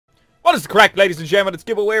What is the crack, ladies and gentlemen? It's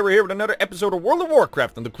Gibboeire. We're here with another episode of World of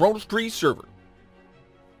Warcraft on the Kronos server.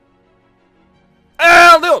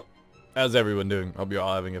 Hello! How's everyone doing? Hope you're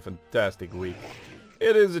all having a fantastic week.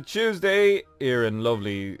 It is a Tuesday here in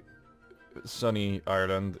lovely, sunny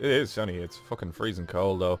Ireland. It is sunny. It's fucking freezing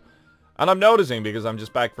cold, though. And I'm noticing because I'm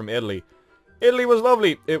just back from Italy. Italy was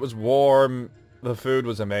lovely. It was warm. The food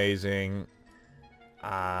was amazing.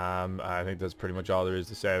 I think that's pretty much all there is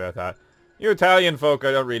to say about that. You Italian folk,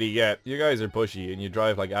 I don't really get. You guys are pushy and you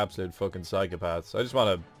drive like absolute fucking psychopaths. I just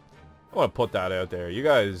want to put that out there. You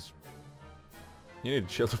guys, you need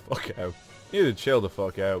to chill the fuck out. You need to chill the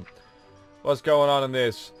fuck out. What's going on in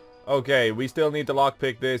this? Okay, we still need to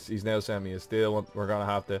lockpick this. He's now sent me a steel one. We're gonna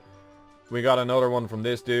have to. We got another one from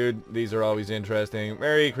this dude. These are always interesting.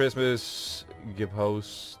 Merry Christmas, Gibboeire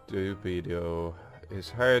stupido. It's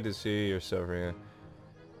hard to see you're suffering.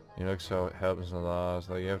 You look so helpless and lost.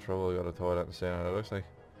 Like you have trouble, you got a toilet and saying it looks like.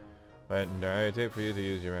 Wait, no, I take for you to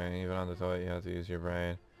use your brain. Even on the toilet, you have to use your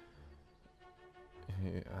brain.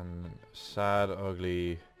 And sad,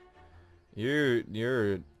 ugly.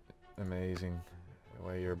 You're amazing. The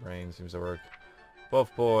way your brain seems to work.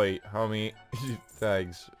 Buff boy, homie.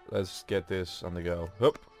 Thanks. Let's get this on the go.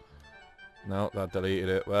 Whoop. No, that deleted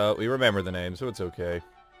it. Well, we remember the name, so it's okay.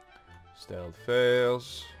 Stealth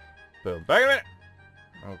fails. Boom. Back in a minute.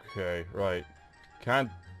 Okay, right.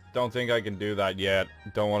 Don't think I can do that yet.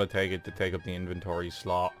 Don't want to take up the inventory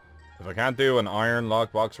slot. If I can't do an iron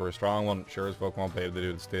lockbox or a strong one, sure as fuck won't be able to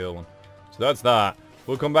do the steel one. So that's that.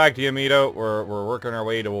 We'll come back to you, Mito. We're working our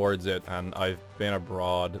way towards it, and I've been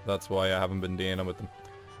abroad. That's why I haven't been dealing with them.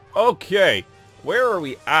 Okay, where are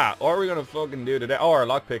we at? What are we gonna fucking do today? Oh, our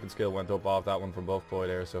lockpicking skill went up off that one from Buff Boy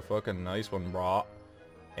there, so fucking nice one, brah.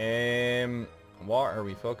 What are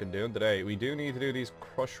we fucking doing today? We do need to do these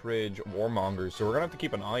Crush Ridge Warmongers, so we're gonna have to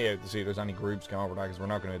keep an eye out to see if there's any groups going over that, because we're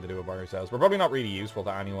not gonna have to do it by ourselves. We're probably not really useful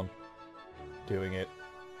to anyone doing it.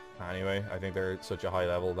 Anyway, I think they're at such a high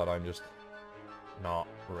level that I'm just not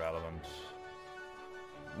relevant.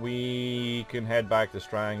 We can head back to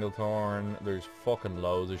Stranglethorn. There's fucking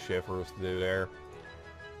loads of shit for us to do there.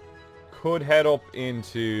 Could head up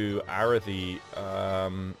into Arathi.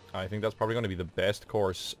 I think that's probably going to be the best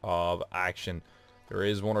course of action. There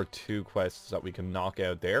is one or two quests that we can knock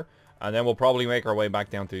out there. And then we'll probably make our way back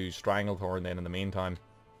down to Stranglethorn then in the meantime.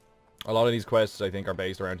 A lot of these quests I think are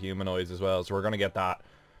based around humanoids as well. So we're going to get that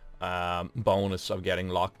bonus of getting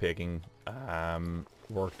lockpicking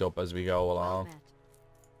worked up as we go along.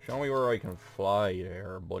 Show me where I can fly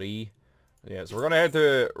there, buddy. Yeah, so we're going to head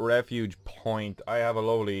to Refuge Point. I have a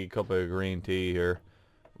lovely cup of green tea here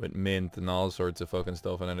with mint and all sorts of fucking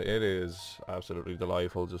stuff in it. It is absolutely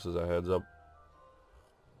delightful, just as a heads up.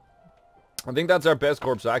 I think that's our best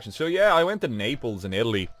corpse action. So yeah, I went to Naples in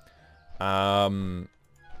Italy.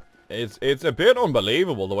 It's a bit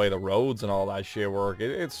unbelievable the way the roads and all that shit work.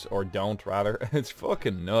 Or don't rather. It's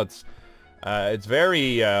fucking nuts. It's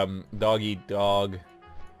very dog eat dog.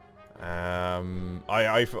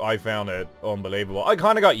 I found it unbelievable. I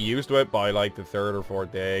kind of got used to it by like the third or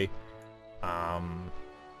fourth day.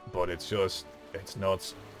 But it's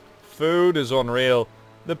nuts. Food is unreal.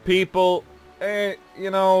 The people, you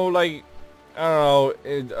know, like, I don't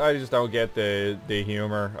know, I just don't get the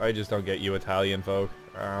humor. I just don't get you Italian folk.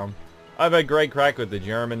 I've had great crack with the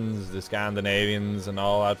Germans, the Scandinavians and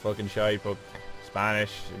all that fucking shit, but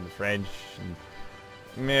Spanish and the French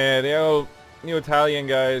and, yeah, the old you Italian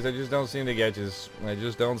guys, I just don't seem to get yous. I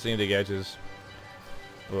just don't seem to get yous.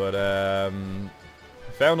 But I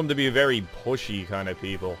found them to be very pushy kind of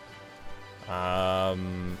people.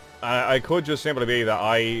 I could just simply be that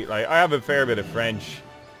I have a fair bit of French.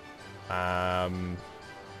 I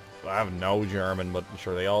have no German, but I'm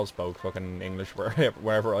sure they all spoke fucking English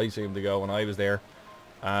wherever I seemed to go when I was there.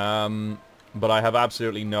 But I have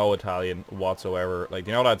absolutely no Italian whatsoever. Like,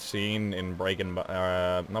 you know that scene in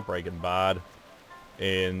not Breaking Bad,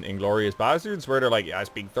 in Inglourious Bastards, where they're like, yeah, I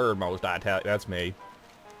speak third most Italian. That's me.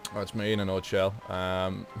 That's me in a nutshell.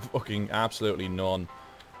 Fucking absolutely none.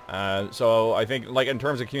 So I think, like, in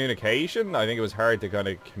terms of communication, I think it was hard to kind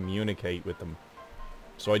of communicate with them.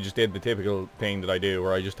 So I just did the typical thing that I do,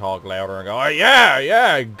 where I just talk louder and go, oh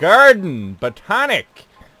yeah, garden, botanic.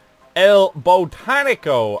 El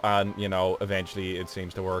Botanico, and you know, eventually it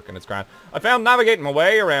seems to work and it's grand. I found navigating my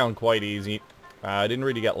way around quite easy. I didn't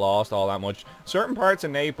really get lost all that much. Certain parts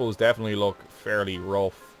of Naples definitely look fairly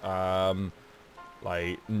rough,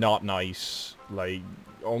 like not nice, like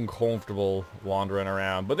uncomfortable wandering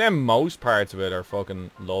around. But then most parts of it are fucking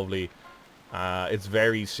lovely. It's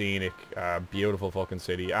very scenic, beautiful fucking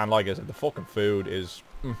city, and like I said, the fucking food is,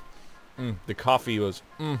 the coffee was,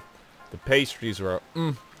 the pastries were,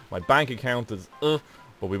 My bank account is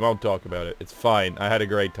but we won't talk about it. It's fine. I had a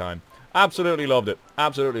great time. Absolutely loved it.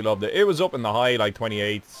 Absolutely loved it. It was up in the high, like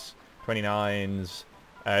 28s, 29s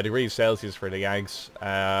degrees Celsius for the Yanks. So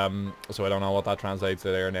I don't know what that translates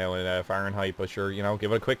to there now in Fahrenheit, but sure, you know,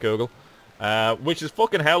 give it a quick Google. Which is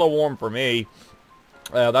fucking hella warm for me.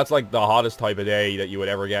 That's like the hottest type of day that you would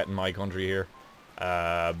ever get in my country here.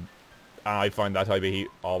 And I find that type of heat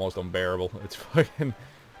almost unbearable. It's fucking...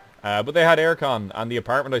 but they had aircon, and the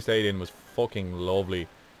apartment I stayed in was fucking lovely.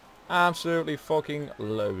 Absolutely fucking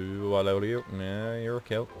lovely. Yeah, you're a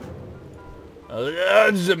kill.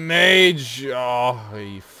 It's a mage! Oh,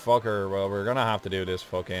 you fucker. Well, we're gonna have to do this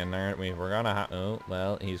fucking, aren't we? We're gonna have... Oh,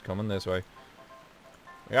 well, he's coming this way.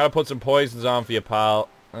 I gotta put some poisons on for you, pal.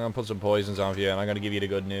 I'm gonna put some poisons on for you, and I'm gonna give you the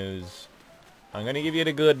good news. I'm gonna give you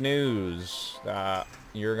the good news that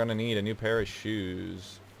you're gonna need a new pair of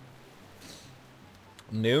shoes.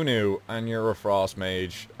 New, and you're a frost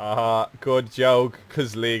mage. Good joke,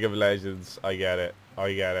 cause League of Legends. I get it.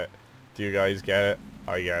 I get it. Do you guys get it?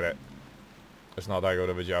 I get it. It's not that good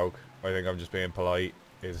of a joke. I think I'm just being polite.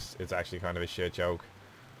 It's actually kind of a shit joke.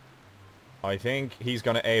 I think he's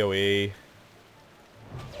gonna AoE.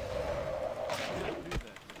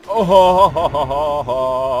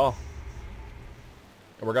 Oh,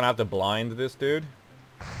 we're gonna have to blind this dude.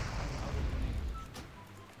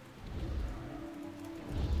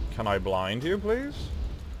 Can I blind you, please?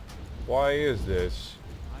 Why is this?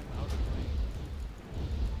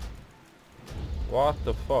 What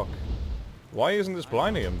the fuck? Why isn't this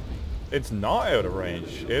blinding him? It's not out of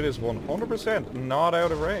range. It is 100% not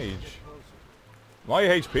out of range. My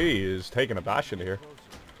HP is taking a bash in here.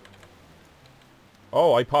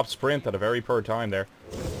 Oh, I popped sprint at a very poor time there.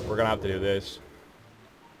 We're gonna have to do this.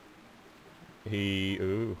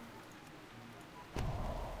 Ooh.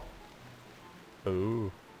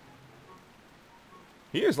 Ooh.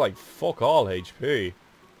 He is like fuck all HP.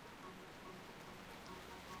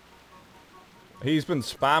 He's been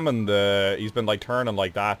spamming the... He's been like turning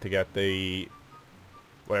like that to get the...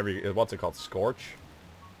 Whatever, what's it called? Scorch?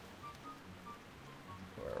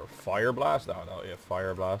 Or Fire Blast? Oh no, yeah,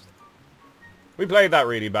 Fire Blast. We played that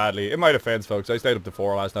really badly. In my defense, folks, I stayed up to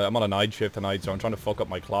 4 last night. I'm on a night shift tonight, so I'm trying to fuck up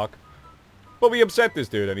my clock. But we upset this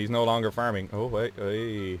dude, and he's no longer farming. Oh, wait,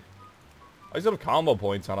 hey. I still have combo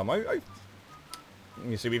points on him.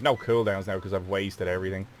 You see, we've no cooldowns now because I've wasted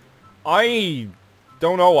everything. I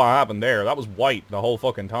don't know what happened there. That was white the whole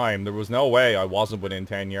fucking time. There was no way I wasn't within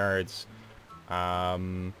 10 yards.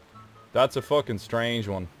 That's a fucking strange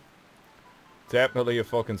one. Definitely a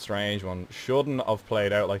fucking strange one. Shouldn't have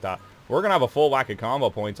played out like that. We're gonna have a full whack of combo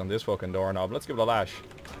points on this fucking doorknob. Let's give it a lash.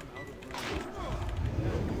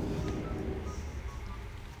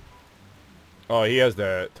 Oh, he has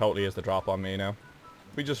totally has the drop on me now.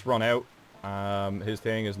 We just run out. His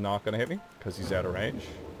thing is not gonna hit me because he's out of range.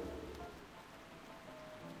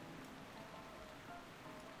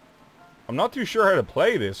 I'm not too sure how to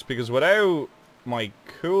play this because without my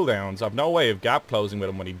cooldowns, I've no way of gap closing with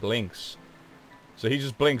him when he blinks. So he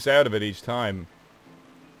just blinks out of it each time.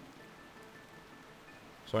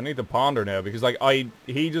 So I need to ponder now because like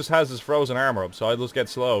he just has his frozen armor up, so I just get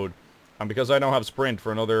slowed. And because I don't have sprint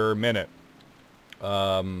for another minute,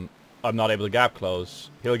 I'm not able to gap close.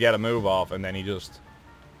 He'll get a move off and then he just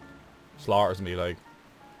slaughters me like.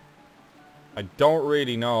 I don't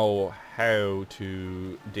really know how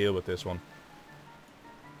to deal with this one.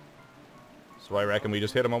 So I reckon we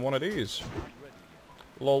just hit him on one of these.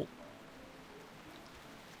 Lol.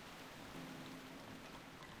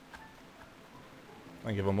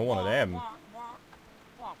 I give him one of them.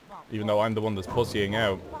 Even though I'm the one that's pussying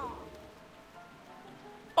out.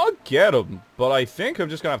 I'll get him, but I think I'm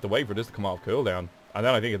just gonna have to wait for this to come off cooldown. And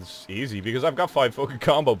then I think it's easy because I've got 5 fucking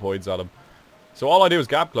combo points on him. So all I do is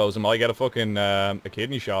gap close him, I get a fucking a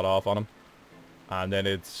kidney shot off on him. And then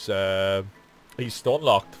it's he's stun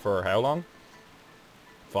locked for how long?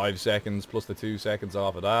 5 seconds plus the 2 seconds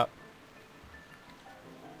off of that.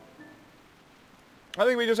 I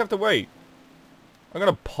think we just have to wait. I'm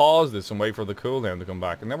gonna pause this and wait for the cooldown to come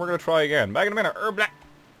back, and then we're gonna try again. Back in a minute.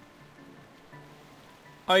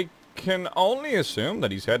 I can only assume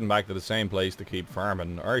that he's heading back to the same place to keep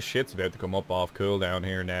farming. Our shit's about to come up off cooldown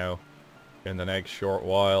here now in the next short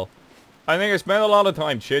while. I think I spent a lot of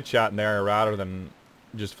time chit-chatting there rather than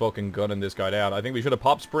just fucking gunning this guy down. I think we should have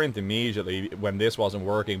popped sprint immediately when this wasn't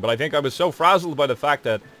working, but I think I was so frazzled by the fact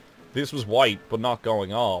that this was white but not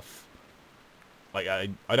going off. Like,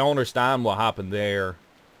 I don't understand what happened there.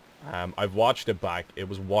 I've watched it back. It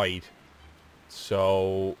was white.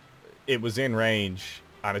 So, it was in range,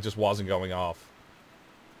 and it just wasn't going off.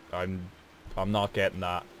 I'm not getting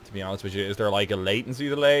that, to to be honest with you. Is there like a latency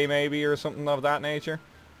delay maybe or something of that nature?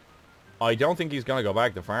 I don't think he's gonna go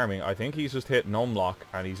back to farming. I think he's just hit numlock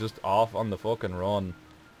and he's just off on the fucking run.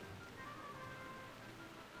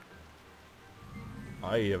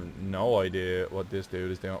 I have no idea what this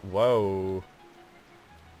dude is doing. Whoa.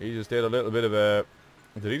 He just did a little bit of a...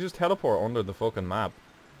 Did he just teleport under the fucking map?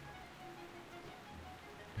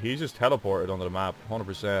 He just teleported under the map,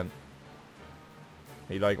 100%.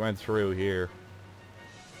 He like went through here.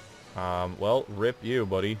 Well, rip you,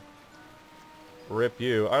 buddy. Rip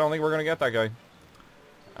you. I don't think we're gonna get that guy.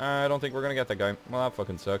 I don't think we're gonna get that guy. Well, that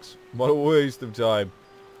fucking sucks. What a waste of time.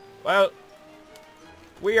 Well,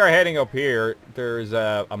 we are heading up here. There's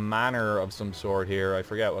a manor of some sort here. I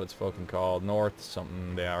forget what it's fucking called. North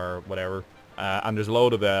something there, or whatever. And there's a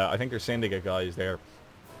load of, I think there's syndicate guys there.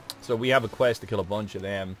 So we have a quest to kill a bunch of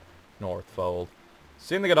them. North Fold.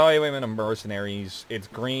 Syndicate highwaymen and mercenaries. It's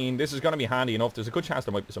green. This is going to be handy enough. There's a good chance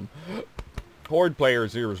there might be some horde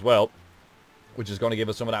players here as well. Which is going to give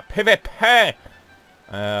us some of that PvP.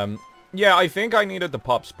 Yeah, I think I needed the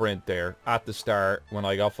pop sprint there at the start when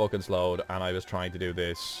I got fucking slowed and I was trying to do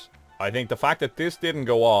this. I think the fact that this didn't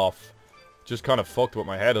go off just kind of fucked with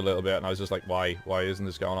my head a little bit, and I was just like, why isn't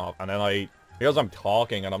this going off? And then because I'm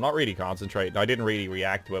talking and I'm not really concentrating, I didn't really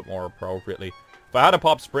react to it more appropriately. If I had a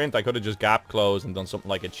pop sprint, I could have just gap closed and done something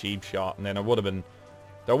like a cheap shot, and then it would have been,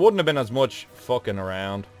 there wouldn't have been as much fucking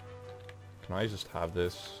around. Can I just have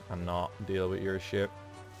this and not deal with your shit?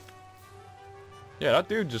 Yeah, that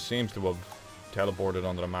dude just seems to have teleported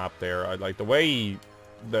onto the map there. I like the way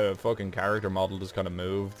the fucking character model just kind of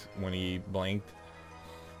moved when he blinked.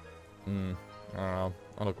 I don't know.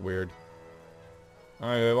 I look weird.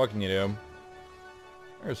 Alright, what can you do?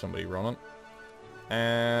 There's somebody running.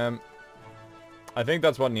 I think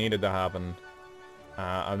that's what needed to happen.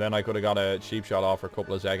 And then I could have got a cheap shot off for a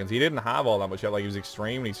couple of seconds. He didn't have all that much yet. Like, he was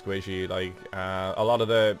extremely squishy. Like, a lot of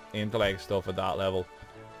the intellect stuff at that level.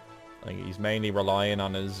 Like, he's mainly relying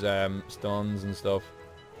on his stuns and stuff.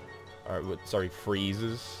 Or, sorry,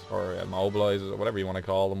 freezes. Or immobilizes, or whatever you want to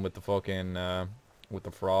call them with the fucking, with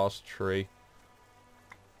the frost tree.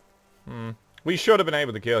 We should have been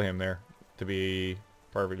able to kill him there, to be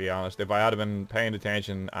perfectly honest. If I had been paying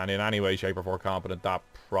attention and in any way, shape, or form competent, that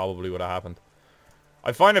probably would have happened.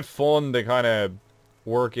 I find it fun to kind of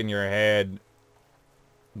work in your head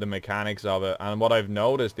the mechanics of it. And what I've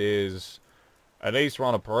noticed is, at least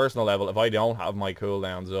on a personal level, if I don't have my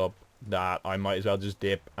cooldowns up, that I might as well just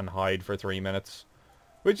dip and hide for 3 minutes.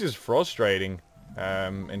 Which is frustrating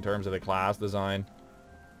in terms of the class design.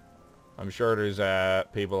 I'm sure there's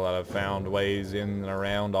people that have found ways in and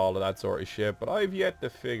around all of that sort of shit, but I've yet to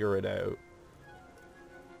figure it out.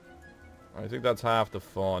 I think that's half the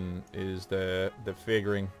fun, is the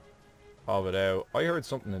figuring of it out. I heard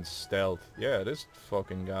something in stealth. Yeah, this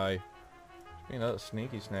fucking guy. You know,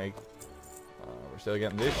 sneaky snake. We're still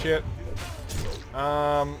getting this shit.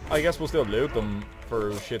 I guess we'll still loot them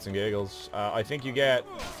for shits and giggles. I think you get...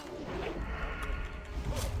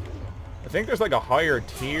 I think there's like a higher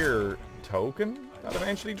tier token that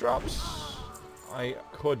eventually drops. I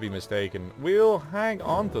could be mistaken. We'll hang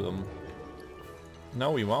on to them.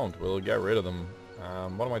 No, we won't. We'll get rid of them.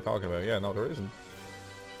 What am I talking about? Yeah, no, there isn't.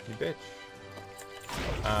 You bitch.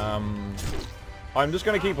 I'm just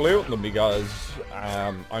going to keep looting them because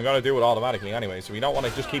I'm going to do it automatically anyway, so we don't want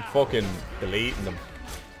to just keep fucking deleting them.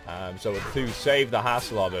 So to save the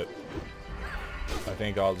hassle of it, I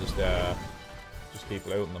think I'll just keep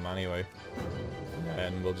looting them anyway.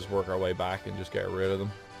 And we'll just work our way back and just get rid of them.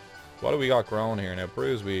 What do we got growing here now?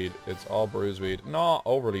 Bruiseweed. It's all bruiseweed. Not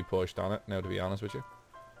overly pushed on it, now, to be honest with you.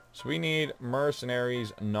 So we need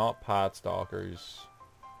mercenaries, not path stalkers.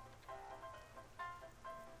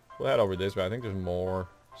 We'll head over this way. I think there's more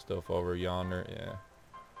stuff over yonder. Yeah.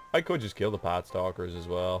 I could just kill the path stalkers as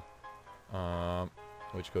well.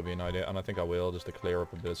 Which could be an idea. And I think I will, just to clear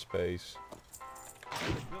up a bit of space.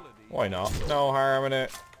 Why not? No harm in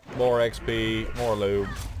it. More XP, more loot.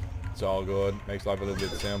 It's all good. Makes life a little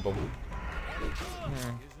bit simple.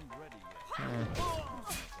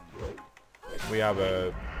 We have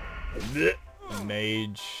a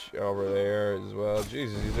mage over there as well.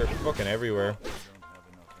 Jesus, these are fucking everywhere.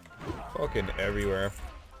 Fucking everywhere.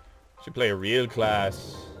 Should play a real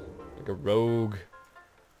class. Like a rogue.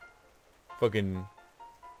 Fucking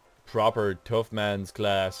proper tough man's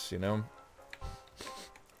class, you know?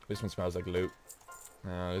 This one smells like loot.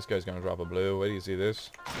 This guy's gonna drop a blue. Where do you see this?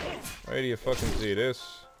 Where do you fucking see this?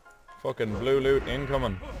 Fucking blue loot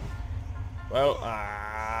incoming. Well,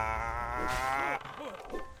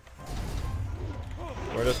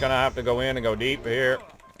 we're just gonna have to go in and go deep here.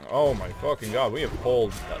 Oh my fucking god, we have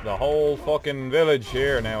pulled the whole fucking village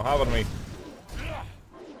here now, haven't we?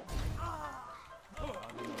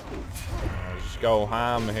 Let's just go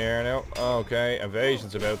ham here now. Okay,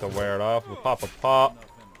 evasion's about to wear it off. We'll pop a pot.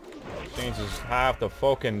 Seems as half the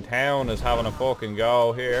fucking town is having a fucking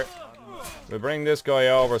go here. We bring this guy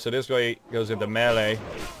over, so this guy goes into melee.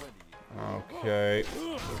 Okay.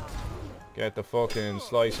 Get the fucking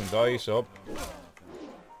slice and dice up.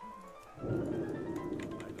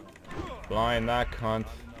 Blind that cunt.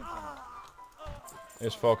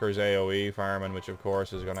 This fucker's AoE farming, which of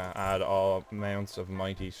course is gonna add all amounts of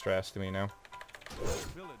mighty stress to me now.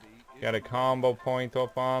 Get a combo point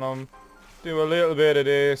up on him. Do a little bit of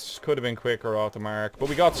this. Could have been quicker off the mark, but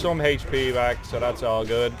we got some HP back, so that's all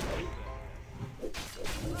good.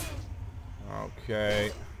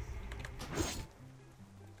 Okay.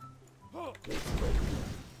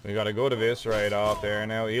 We got a good eviscerate off there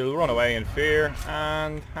now. He'll run away in fear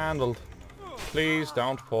and handled. Please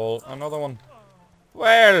don't pull another one.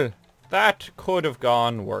 Well, that could have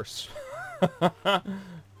gone worse.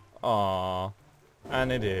 Aww.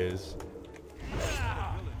 And it is.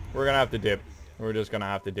 We're gonna have to dip. We're just gonna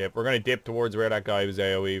have to dip. We're gonna dip towards where that guy was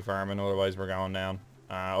AoE farming, otherwise we're going down.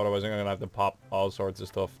 Otherwise I'm gonna have to pop all sorts of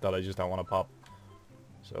stuff that I just don't want to pop.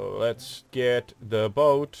 So let's get the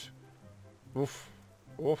boat. Oof.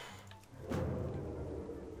 Oof.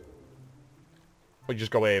 We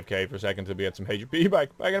just go AFK for a second till we get some HP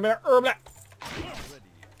back. Back in a minute.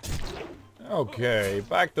 Okay,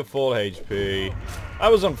 back to full HP.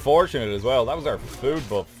 That was unfortunate as well. That was our food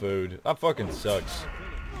buff food. That fucking sucks.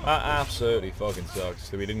 That absolutely fucking sucks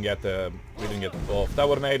that we didn't get the buff. That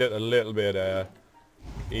would have made it a little bit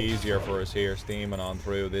easier for us here steaming on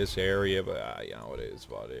through this area, but you know, it is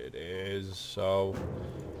what it is. So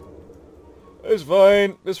it's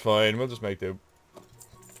fine. It's fine. We'll just make do.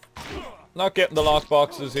 Not getting the lock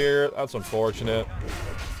boxes here. That's unfortunate.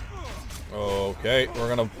 Okay, we're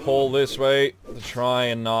gonna pull this way to try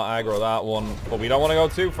and not aggro that one, but we don't want to go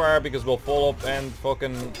too far because we'll full up and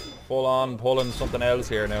fucking full on pulling something else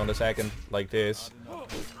here now in a second, like this.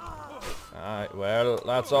 Alright, well,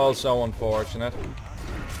 that's also unfortunate.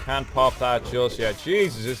 Can't pop that just yet.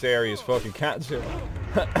 Jesus, this area is fucking cancer.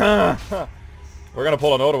 We're gonna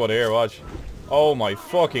pull another one here, watch. Oh my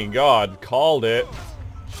fucking god, called it.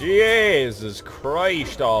 Jesus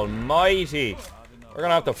Christ almighty. We're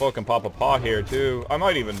gonna have to fucking pop a pot here too. I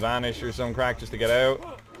might even vanish or some crack just to get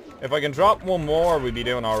out. If I can drop one more, we'd be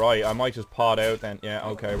doing alright. I might just pot out then. Yeah,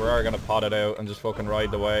 okay, we're gonna pot it out and just fucking ride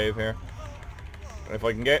the wave here. If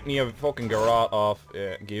I can get me a fucking garrote off,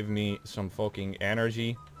 give me some fucking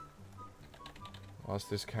energy. What's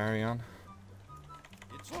this carry on?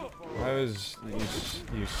 How is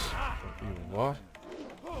you what?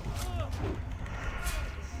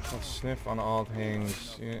 Let's sniff on all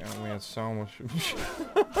things. Yeah, we had so much.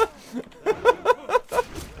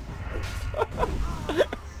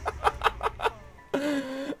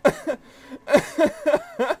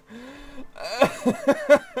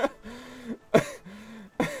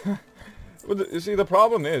 Well, you see, the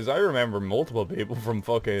problem is, I remember multiple people from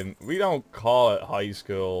fucking. We don't call it high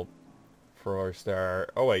school for our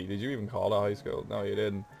start. Oh wait, did you even call it high school? No, you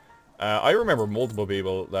didn't. I remember multiple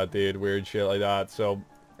people that did weird shit like that. So.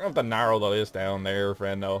 I have to narrow the list down there,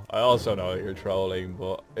 friendo. I also know you're trolling,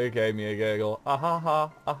 but it gave me a giggle. Ah ha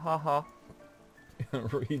ha, ah ha ha.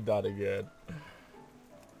 Read that again.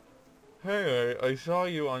 Hey, I saw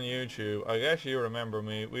you on YouTube. I guess you remember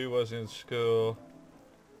me. We was in school.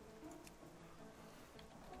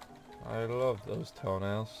 I love those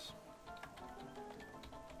toenails.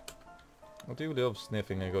 I do love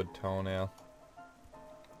sniffing a good toenail.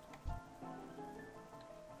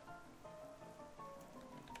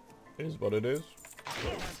 Is what it is.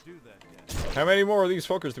 How many more of these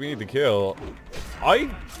fuckers do we need to kill? I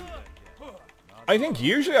think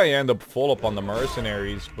usually I end up full up on the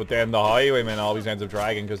mercenaries, but then the highwaymen always ends up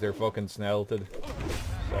dragging because they're fucking snelted.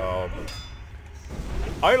 So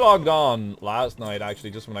I logged on last night actually,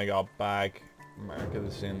 just when I got back. Mark of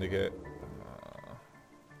the Syndicate.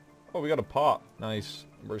 Oh, we got a pot. Nice.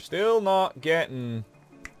 We're still not getting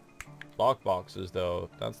lock boxes though.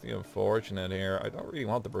 That's the unfortunate here. I don't really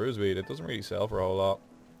want the bruise weed. It doesn't really sell for a whole lot.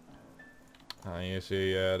 You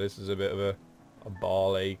see, this is a bit of a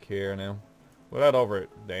ball ache here now. We'll head over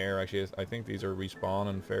there actually. I think these are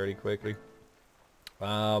respawning fairly quickly.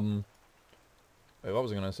 Wait, what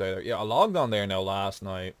was I gonna say there? Yeah, I logged on there now last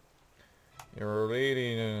night. You're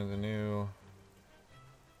reading the new.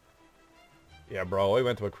 Yeah, bro, I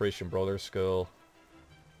went to a Christian Brothers school.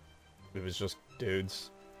 It was just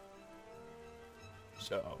dudes.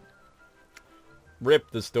 So, rip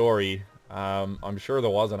the story. I'm sure there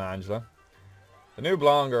was an Angela. The new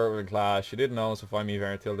blonde girl in class, she didn't know us to find me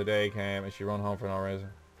there until the day came and she run home for no reason.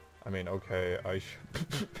 I mean, okay,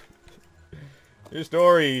 Your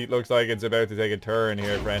story looks like it's about to take a turn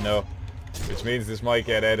here, friendo. Which means this might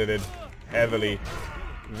get edited heavily.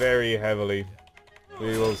 Very heavily.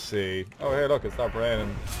 We will see. Oh, here, look, it stopped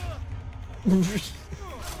raining.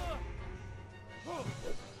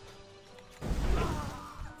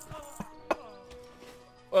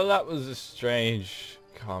 Well, that was a strange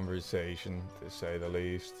conversation, to say the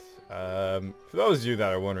least. For those of you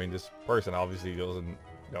that are wondering, this person obviously doesn't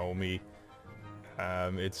know me.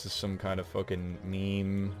 It's just some kind of fucking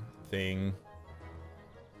meme thing.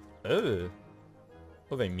 Ugh.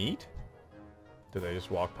 Will they meet? Do they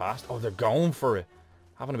just walk past? Oh, they're going for it.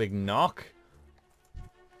 Having a big knock.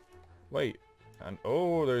 Wait. And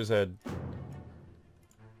oh, there's a...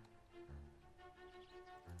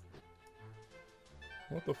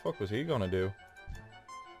 What the fuck was he gonna do?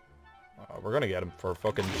 We're gonna get him for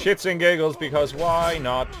fucking shits and giggles because why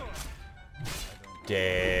not?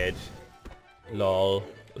 Dead. Lol.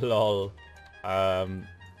 Lol. I'm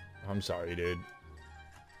sorry, dude.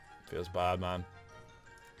 Feels bad, man.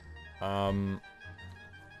 The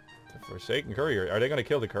Forsaken Courier. Are they gonna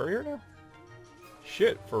kill the courier now?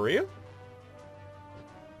 Shit, for real?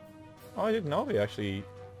 Oh, I didn't know they actually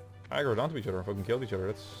aggroed onto each other and fucking killed each other.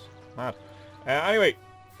 That's mad. Anyway,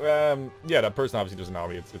 yeah, that person obviously doesn't know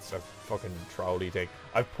me. It's a fucking trolly thing.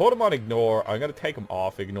 I've put him on ignore. I'm gonna take him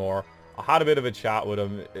off ignore. I had a bit of a chat with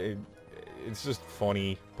him. It's just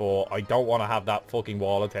funny, but I don't want to have that fucking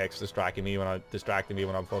wall of text distracting me when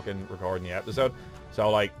I'm fucking recording the episode. So,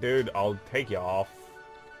 like, dude, I'll take you off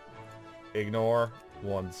ignore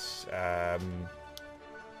once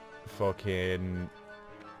fucking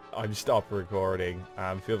I'm stopped recording.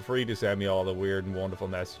 Feel free to send me all the weird and wonderful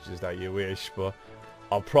messages that you wish, but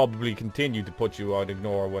I'll probably continue to put you on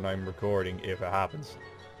ignore when I'm recording if it happens.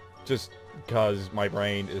 Just because my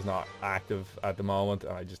brain is not active at the moment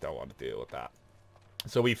and I just don't want to deal with that.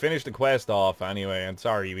 So we finished the quest off anyway, and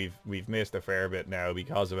sorry, we've missed a fair bit now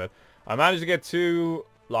because of it. I managed to get 2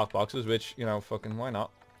 lockboxes, which, you know, fucking why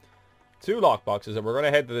not? 2 lockboxes, and we're going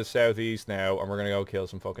to head to the southeast now, and we're going to go kill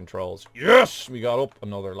some fucking trolls. Yes! We got up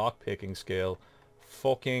another lockpicking skill.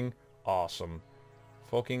 Fucking awesome.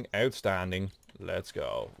 Fucking outstanding. Let's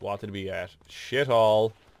go. What did we get? Shit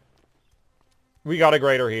all. We got a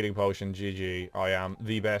greater healing potion. GG. I am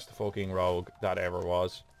the best fucking rogue that ever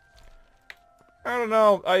was. I don't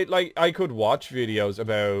know. I could watch videos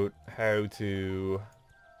about how to,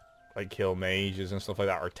 like, kill mages and stuff like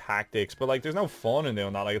that, or tactics, but, like, there's no fun in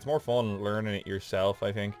doing that. Like, it's more fun learning it yourself,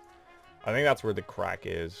 I think. I think that's where the crack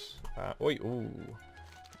is. Ooh.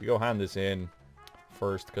 We go hand this in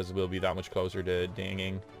first, because we'll be that much closer to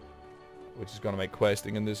dinging, which is going to make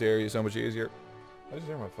questing in this area so much easier. I just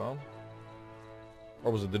hear my phone.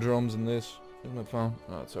 Or was it the drums in this? Is my phone?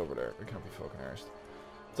 Oh, it's over there. I can't be fucking arsed.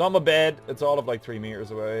 It's on my bed. It's all of like 3 meters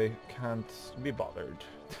away. Can't be bothered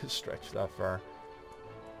to stretch that far.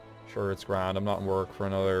 Sure, it's grand. I'm not in work for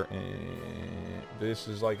another... this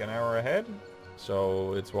is like an hour ahead.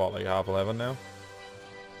 So it's what, like 11:30 now?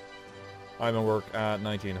 I'm in work at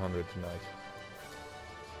 1900 tonight.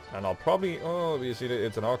 And I'll probably... Oh, you see,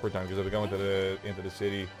 it's an awkward time because I'll be going into the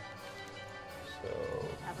city. So...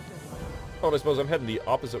 Oh, I suppose I'm heading the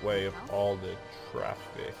opposite way of all the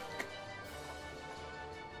traffic.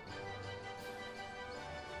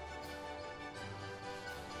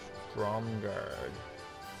 Stromgard.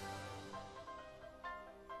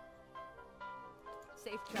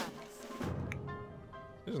 Safe travels.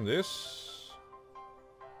 Isn't this?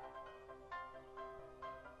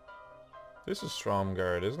 This is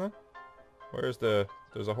Stromgard, isn't it? Where's the...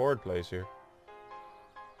 There's a horde place here.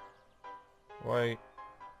 Why...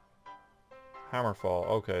 Hammerfall.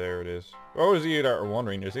 Okay, there it is. For those of you that are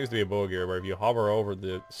wondering, there seems to be a bug here where if you hover over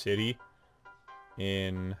the city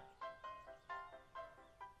in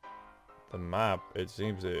the map, it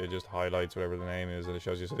seems it just highlights whatever the name is and it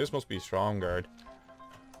shows you. So this must be Stromgard.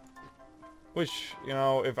 Which, you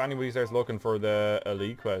know, if anybody starts looking for the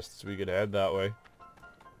elite quests, we could head that way.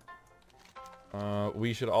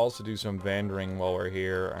 We should also do some vendoring while we're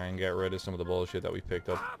here and get rid of some of the bullshit that we picked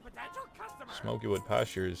up. Smoky Wood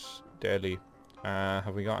Pastures. Deadly.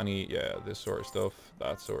 Have we got any... Yeah, this sort of stuff.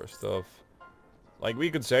 That sort of stuff. Like, we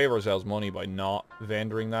could save ourselves money by not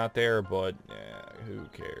vendoring that there, but... Yeah, who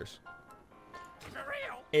cares?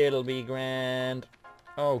 It'll be grand.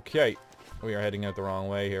 Okay. We are heading out the wrong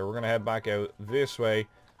way here. We're going to head back out this way.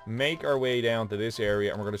 Make our way down to this area,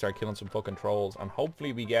 and we're going to start killing some fucking trolls. And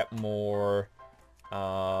hopefully we get more...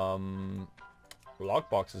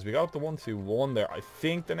 lockboxes. We got up to 121 there. I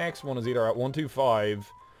think the next one is either at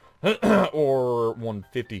 125 or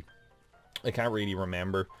 150. I can't really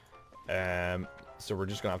remember. So we're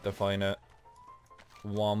just gonna have to find it,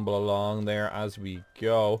 womble along there as we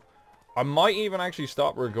go. I might even actually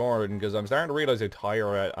stop recording because I'm starting to realize how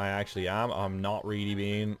tired I actually am. I'm not really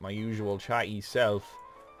being my usual chatty self,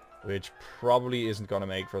 which probably isn't going to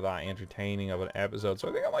make for that entertaining of an episode. So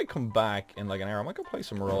I think I might come back in like an hour. I might go play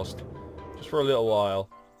some Rust just for a little while.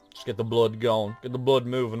 Just get the blood going, get the blood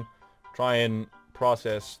moving. Try and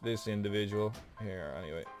process this individual. Here,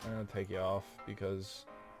 anyway, I'm going to take you off because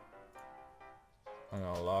I'm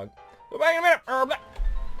going to log. Go back in a minute.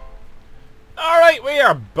 Alright, we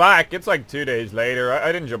are back. It's like 2 days later.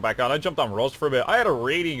 I didn't jump back on. I jumped on Rust for a bit. I had a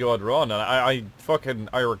really good run, and I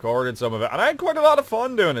recorded some of it, and I had quite a lot of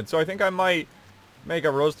fun doing it, so I think I might make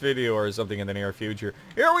a Rust video or something in the near future.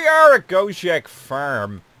 Here we are at Gibboeire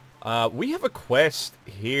Farm. We have a quest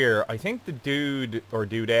here. I think the dude, or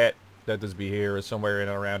dudette, that does be here is somewhere in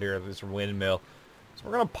and around here at this windmill. So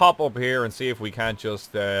we're going to pop up here and see if we can't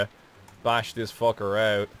just bash this fucker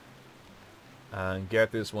out. And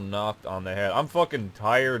get this one knocked on the head. I'm fucking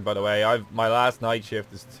tired, by the way. My last night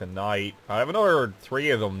shift is tonight. I have another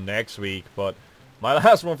 3 of them next week, but my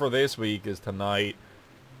last one for this week is tonight.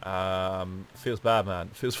 Feels bad, man.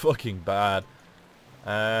 Feels fucking bad.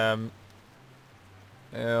 You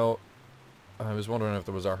know, I was wondering if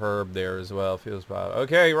there was a herb there as well. Feels bad.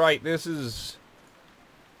 Okay, right. This is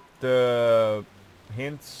the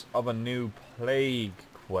hints of a new plague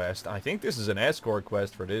quest. I think this is an escort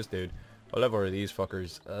quest for this dude. What level are these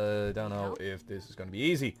fuckers? Don't know if this is going to be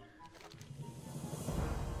easy.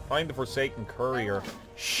 Find the Forsaken Courier.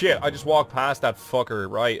 Shit, I just walked past that fucker.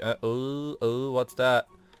 Right. Oh, what's that?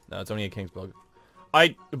 No, it's only a King's Bug.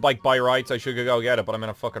 Like, by rights, I should go get it, but I'm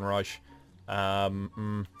in a fucking rush. I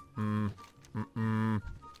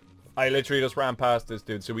literally just ran past this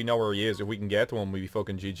dude, so we know where he is. If we can get to him, we'd be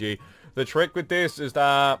fucking GG. The trick with this is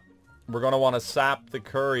that we're going to want to sap the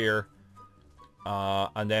courier.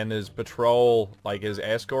 And then his patrol, like his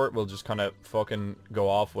escort, will just kind of fucking go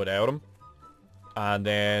off without him. And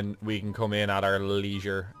then we can come in at our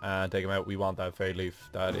leisure and take him out. We want that Fade Leaf.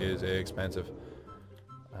 That is expensive.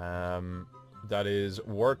 That is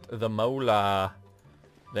worth the mola.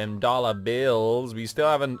 Them dollar bills. We still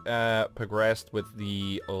haven't progressed with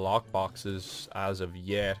the lockboxes as of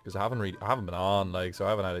yet. Because I haven't been on, like, so I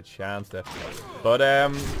haven't had a chance to. But,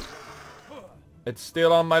 it's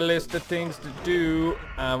still on my list of things to do,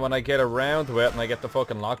 and when I get around to it and I get the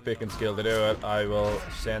fucking lockpicking skill to do it, I will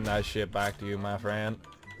send that shit back to you, my friend.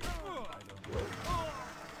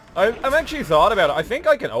 I've actually thought about it. I think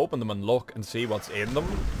I can open them and look and see what's in them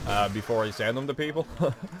before I send them to people.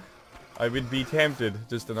 I would be tempted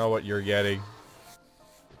just to know what you're getting.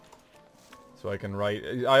 So I can write.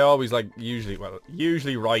 I always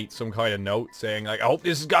usually write some kind of note saying like, I hope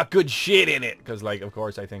this has got good shit in it. Because like, of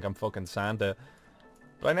course, I think I'm fucking Santa.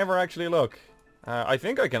 But I never actually look. I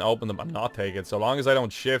think I can open them and not take it. So long as I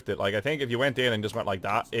don't shift it. Like, I think if you went in and just went like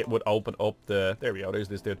that, it would open up the... There we go, there's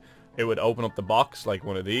this dude. It would open up the box like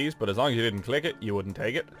one of these. But as long as you didn't click it, you wouldn't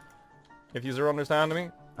take it. If you understand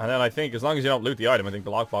me. And then I think as long as you don't loot the item, I think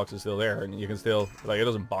the lockbox is still there. And you can still... Like, it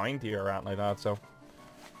doesn't bind to you or anything like that, so...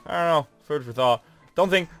 I don't know. Food for thought.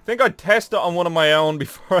 Think I'd test it on one of my own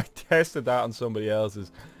before I tested that on somebody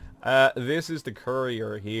else's. This is the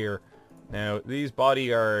courier here. Now, these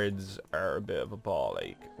bodyguards are a bit of a ball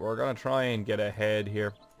ache. We're going to try and get ahead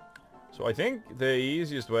here. So I think the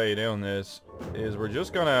easiest way of doing this is we're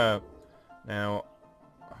just going to... Now,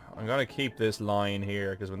 I'm going to keep this line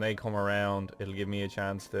here because when they come around, it'll give me a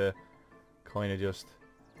chance to kind of just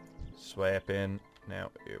swipe in. Now,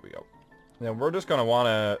 here we go. Now, we're just going to want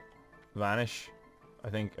to vanish, I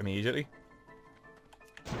think, immediately.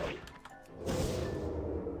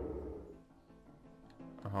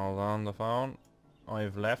 Hold on the phone.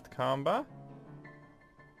 I've left combat.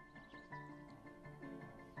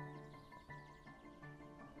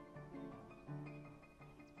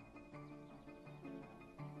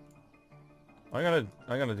 I'm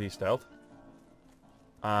gonna de-stealth.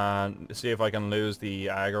 And see if I can lose the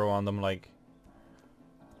aggro on them, like...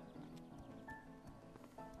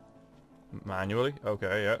 Manually?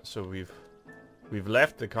 Okay, yeah, so we've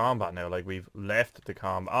left the combat now, like we've left the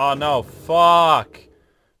combat. Oh no, fuck!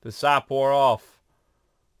 The sap wore off.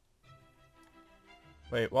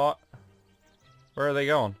 Wait, what? Where are they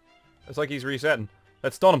going? It's like he's resetting.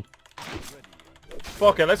 Let's stun him.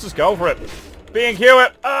 Fuck it, let's just go for it. B&Q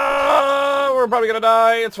it! Ah, we're probably gonna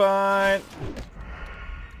die, it's fine.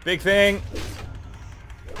 Big thing.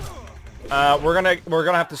 We're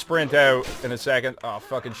gonna have to sprint out in a second. Oh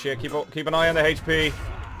fucking shit! Keep an eye on the HP.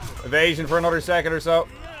 Evasion for another second or so.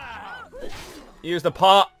 Use the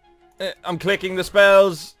pot. I'm clicking the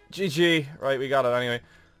spells. GG. Right, we got it anyway.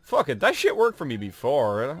 Fuck it. That shit worked for me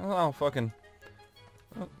before. Oh fucking.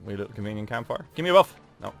 Oh, wee little convenient campfire. Give me a buff.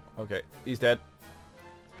 No. Okay. He's dead.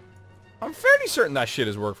 I'm fairly certain that shit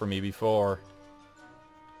has worked for me before.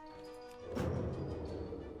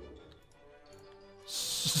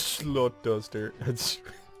 Slut duster. That's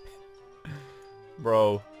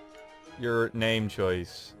bro, your name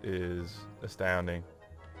choice is astounding.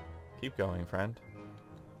 Keep going, friend.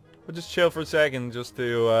 We'll just chill for a second just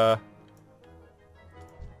to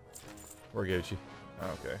we're Gucci.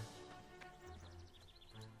 Okay.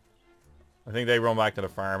 I think they run back to the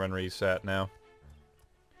farm and reset now.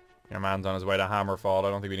 Your man's on his way to Hammerfall. I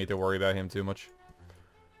don't think we need to worry about him too much.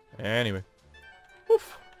 Anyway.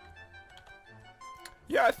 Oof.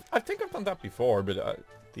 Yeah, I think I've done that before, but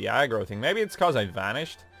the aggro thing. Maybe it's because I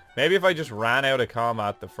vanished. Maybe if I just ran out of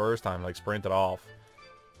combat the first time, like sprinted off,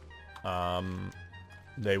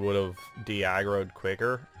 they would have de-aggroed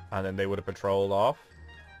quicker, and then they would have patrolled off.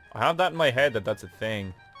 I have that in my head that that's a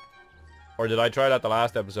thing. Or did I try that the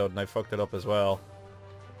last episode and I fucked it up as well?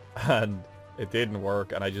 And it didn't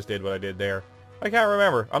work, and I just did what I did there. I can't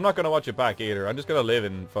remember. I'm not going to watch it back either. I'm just going to live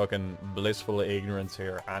in fucking blissful ignorance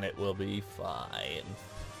here, and it will be fine.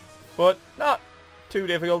 But not too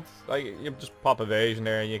difficult. Like, you just pop evasion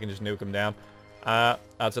there and you can just nuke them down.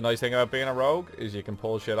 That's a nice thing about being a rogue, is you can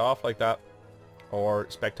pull shit off like that. Or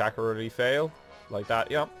spectacularly fail like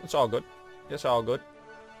that. Yeah, it's all good. It's all good.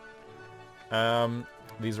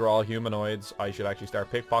 These are all humanoids. I should actually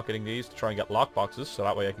start pickpocketing these to try and get lockboxes, so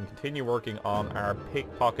that way I can continue working on our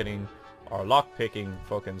pickpocketing or lockpicking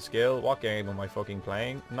fucking skill. What game am I fucking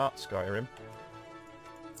playing? Not Skyrim.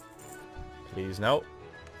 Please no.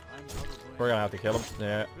 We're gonna have to kill him.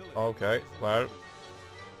 Yeah, okay, well.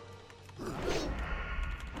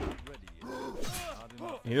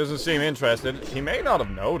 He doesn't seem interested. He may not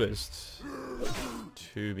have noticed,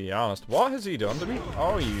 to be honest. What has he done to me?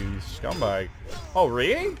 Oh, you scumbag. Oh,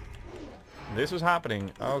 really? This was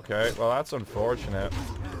happening. Okay, well, that's unfortunate.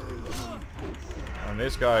 And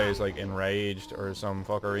this guy is, like, enraged or some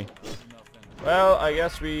fuckery. Well, I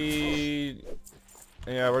guess we...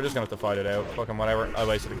 Yeah, we're just gonna have to fight it out. Fucking whatever. I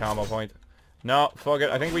wasted a combo point. No, fuck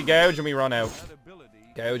it. I think we gouge and we run out.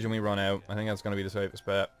 Gouge and we run out. I think that's gonna be the safest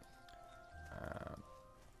bet.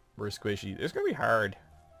 We're squishy. It's gonna be hard.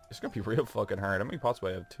 It's gonna be real fucking hard. How many pots do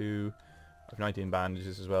I have? 2. I have 19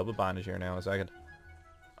 bandages as well. We'll bandage here now in a second.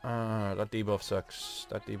 That debuff sucks.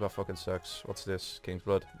 That debuff fucking sucks. What's this? King's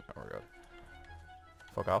Blood? Oh my god.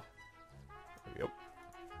 Fuck off. There we go.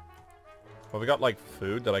 Well, we got like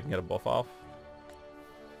food that I can get a buff off.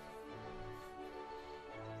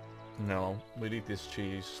 No, we'd eat this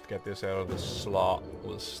cheese to get this out of the slot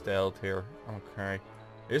with stealth here. Okay.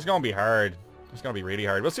 It's gonna be hard. It's gonna be really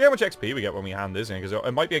hard. We'll see how much XP we get when we hand this in, because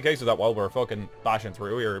it might be a case of that while we're fucking bashing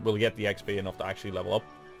through here, we'll get the XP enough to actually level up.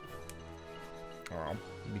 Oh,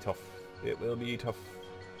 it'll be tough. It will be tough.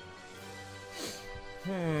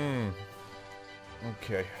 Okay.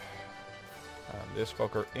 And this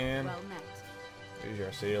fucker in. Well met. Here's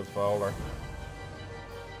your sealed folder.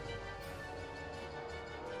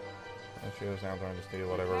 And she goes down there and just do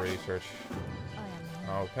whatever research.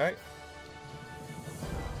 Okay.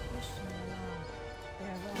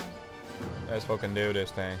 Let's fucking do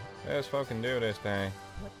this thing. Let's fucking do this thing.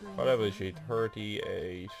 What level is she?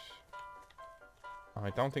 38. I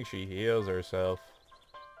don't think she heals herself.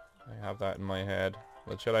 I have that in my head.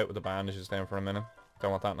 Let's chill out with the bandages down for a minute.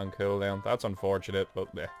 Don't want that on cooldown. That's unfortunate, but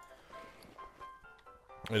yeah.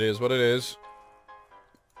 It is what it is.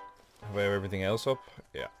 Have I have everything else up?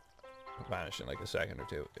 Yeah. Vanish in like a second or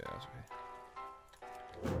two. Yeah, that's okay.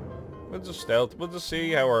 We'll just stealth. We'll just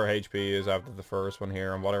see how our HP is after the first one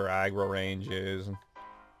here and what our aggro range is.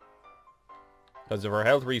 Because if our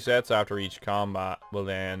health resets after each combat, well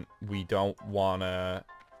then we don't want to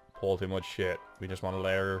pull too much shit. We just want to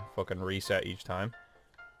let her fucking reset each time.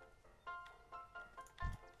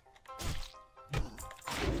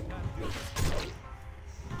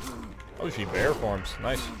 Oh, she bear forms.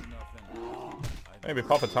 Nice. Maybe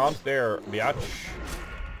pop a taunt there, biatch.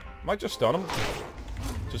 Might just stun him.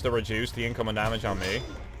 Just to reduce the incoming damage on me.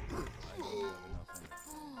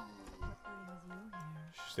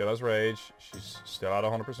 She still has rage. She's still at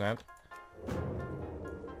 100%.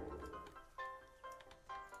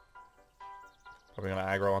 Probably gonna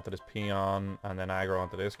aggro onto this peon and then aggro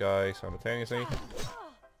onto this guy simultaneously.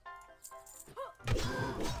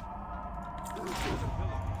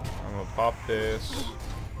 I'm gonna pop this.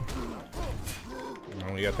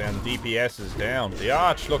 And we got them DPSs down.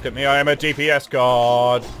 Biatch, look at me, I am a DPS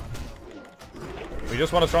god. We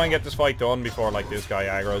just want to try and get this fight done before like this guy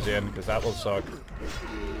aggro's in, because that will suck.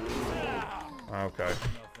 Okay.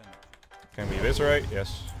 Can we eviscerate?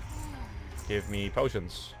 Yes. Give me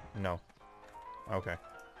potions. No. Okay.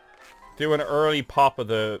 Do an early pop of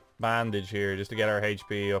the bandage here just to get our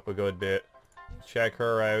HP up a good bit. Check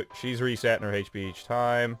her out. She's resetting her HP each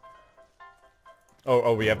time.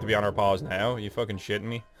 Oh, we have to be on our pause now? Are you fucking shitting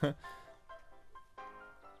me?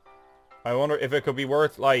 I wonder if it could be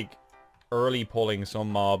worth, like, early pulling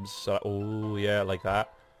some mobs. Oh, yeah, like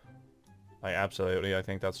that. Absolutely. I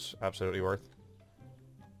think that's absolutely worth.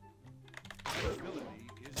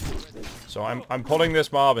 So I'm pulling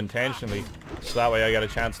this mob intentionally, so that way I get a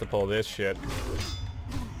chance to pull this shit.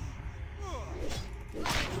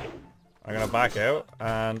 I'm gonna back out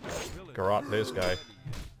and garrote this guy.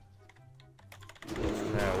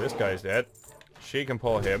 Now this guy's dead. She can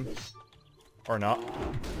pull him. Or not.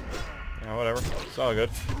 Yeah, whatever. It's all good.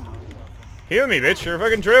 Heal me, bitch. You're a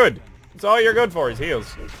fucking druid. That's all you're good for is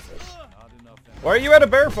heals. Why are you out of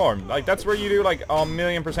bear form? Like, that's where you do like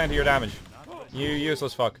 1,000,000% of your damage. You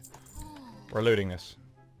useless fuck. We're looting this.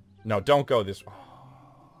 No, don't go this way.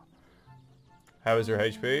 How is your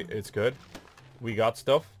HP? It's good. We got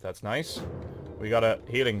stuff. That's nice. We got a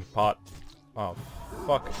healing pot. Oh,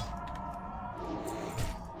 fuck.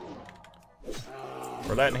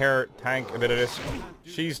 We're letting her tank a bit of this.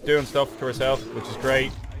 She's doing stuff to herself, which is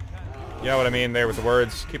great. You know what I mean there with the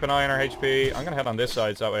words. Keep an eye on her HP. I'm gonna head on this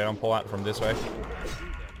side so that way I don't pull out from this way.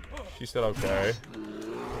 She's still okay.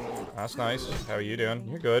 That's nice. How are you doing?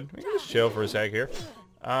 You're good. We can just chill for a sec here.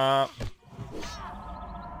 Alright,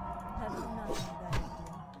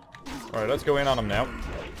 let's go in on him now.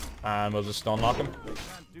 And we'll just stun lock him.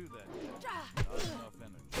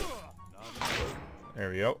 There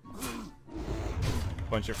we go.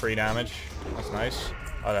 Bunch of free damage. That's nice.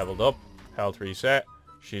 I leveled up. Health reset.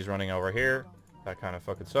 She's running over here. That kind of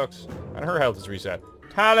fucking sucks. And her health is reset.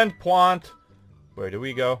 Talent point! Where do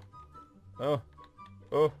we go? Oh.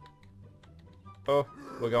 Oh. Oh.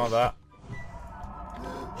 We'll go on that.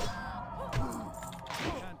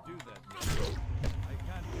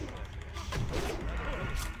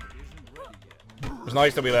 It's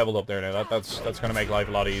nice that we leveled up there now. That's going to make life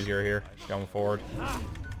a lot easier here going forward.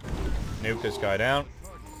 Nuke this guy down.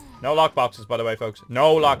 No lockboxes, by the way, folks.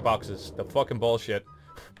 No lockboxes. The fucking bullshit.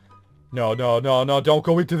 No, no, no, no. Don't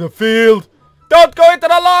go into the field. Don't go into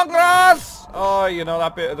the long grass. Oh, you know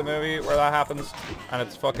that bit of the movie where that happens? And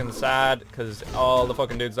it's fucking sad because all the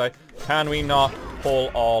fucking dudes die. Can we not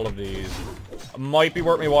pull all of these? Might be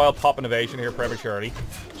worth me while popping evasion here prematurely.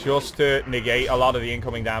 Just to negate a lot of the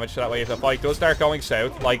incoming damage. So that way if the fight does start going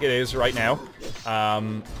south, like it is right now,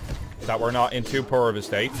 that we're not in too poor of a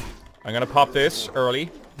state. I'm going to pop this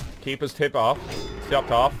early. Keep us tipped off.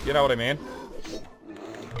 You know what I mean?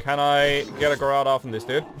 Can I get a garrote off from this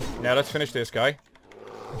dude? Now let's finish this guy.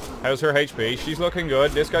 How's her HP? She's looking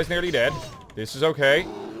good. This guy's nearly dead. This is okay.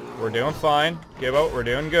 We're doing fine. Gibboeire, we're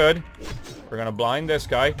doing good. We're going to blind this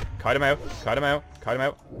guy. Kite him out. Kite him out. Kite him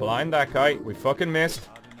out. Blind that guy. We fucking missed.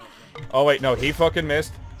 Oh wait, no. He fucking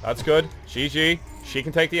missed. That's good. GG. She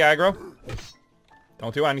can take the aggro.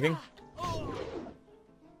 Don't do anything.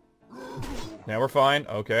 Now we're fine.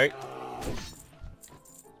 Okay.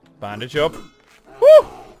 Bandage up. Woo!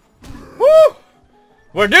 Woo!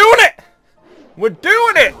 We're doing it! We're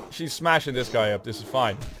doing it! She's smashing this guy up. This is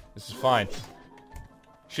fine. This is fine.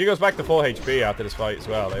 She goes back to full HP after this fight as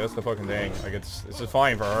well. Like, that's the fucking thing. Like, this is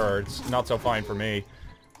fine for her. It's not so fine for me.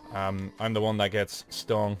 I'm the one that gets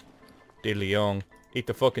stung. Diddly young. Eat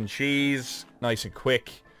the fucking cheese. Nice and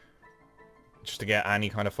quick. Just to get any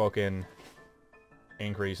kind of fucking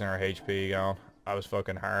increase in our HP going. That was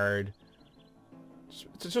fucking hard.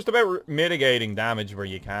 It's just about mitigating damage where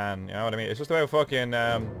you can. You know what I mean? It's just about fucking...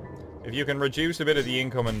 if you can reduce a bit of the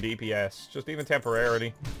incoming DPS, just even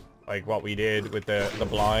temporarily, like what we did with the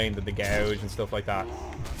blind and the gouge and stuff like that,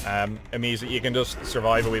 it means that you can just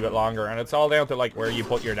survive a wee bit longer. And it's all down to like where you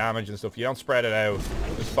put your damage and stuff. You don't spread it out.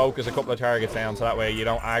 Just focus a couple of targets down so that way you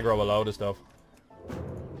don't aggro a load of stuff.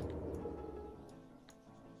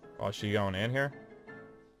 Oh, is she going in here?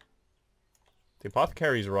 The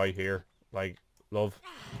apothecary's right here. Like, love.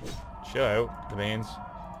 Chill out, the beans.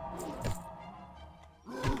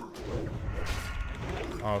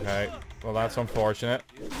 Okay, well that's unfortunate.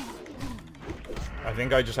 I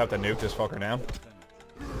think I just have to nuke this fucker down.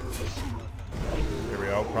 Here we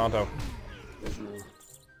go, pronto.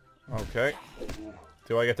 Okay.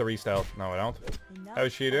 Do I get the re-stealth? No, I don't.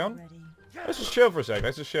 How's she doing? Let's just chill for a sec.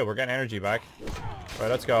 Let's just chill. We're getting energy back.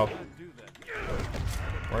 Alright, let's go.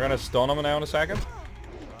 We're gonna stun him now in a second.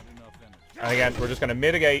 And again, we're just going to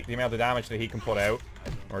mitigate the amount of damage that he can put out.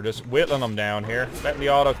 We're just whittling him down here. Letting the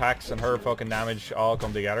auto attacks and her fucking damage all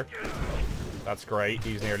come together. That's great.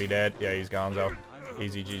 He's nearly dead. Yeah, he's gone though.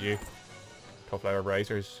 Easy GG. Tough leather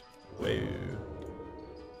bracers. Whoa.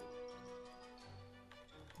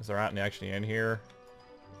 Is there anything actually in here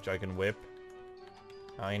which I can whip?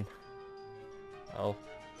 9. Well,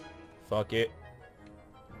 fuck it.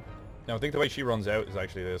 Now I think the way she runs out is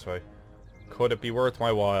actually this way. Could it be worth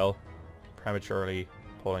my while prematurely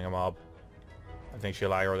pulling a mob? I think she'll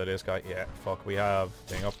aggro to this guy. Yeah, fuck, we have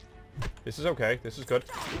thing up. This is okay. This is good.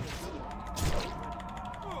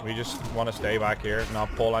 We just want to stay back here, not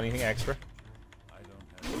pull anything extra.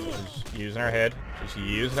 Just using our head. Just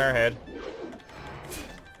using our head.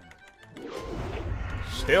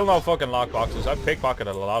 Still no fucking lockboxes. I've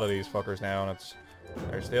pickpocketed a lot of these fuckers now, and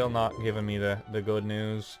they're still not giving me the good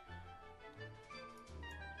news.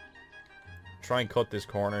 Try and cut this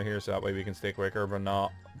corner here so that way we can stick with her, but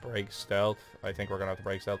not break stealth. I think we're gonna have to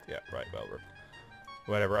break stealth. Yeah, right. Well,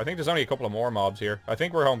 whatever. I think there's only a couple of more mobs here. I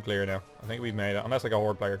think we're home clear now. I think we've made it, unless like a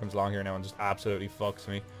horde player comes along here now and just absolutely fucks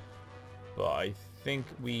me. But I think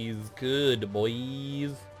we's good,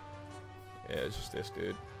 boys. Yeah, it's just this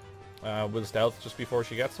dude. With stealth just before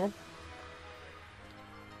she gets to him.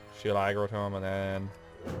 She'll aggro to him and then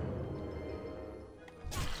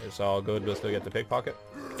it's all good. We'll still get the pickpocket.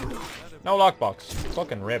 No lockbox.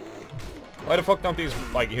 Fucking rip. Why the fuck don't these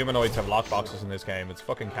like humanoids have lockboxes in this game? It's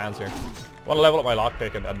fucking cancer. I want to level up my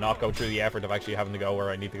lockpick and not go through the effort of actually having to go where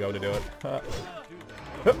I need to go to do it.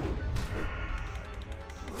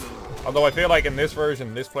 Although I feel like in this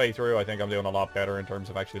version, this playthrough, I think I'm doing a lot better in terms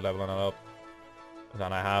of actually leveling it up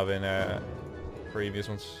than I have in previous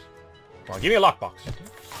ones. Come on, give me a lockbox.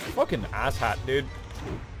 Fucking asshat, dude.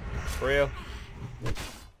 For real.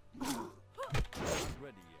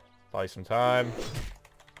 Buy some time.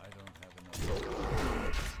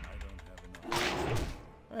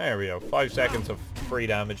 There we go. 5 seconds of free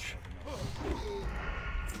damage.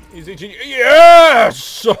 Easy G.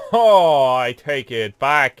 Yes! Oh, I take it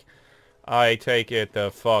back. I take it the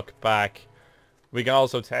fuck back. We can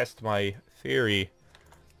also test my theory.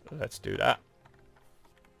 Let's do that.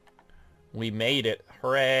 We made it.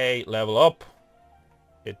 Hooray. Level up.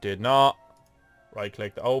 It did not. Right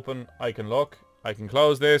click to open. I can look. I can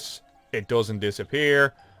close this. It doesn't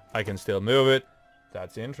disappear. I can still move it.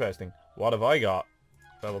 That's interesting. What have I got?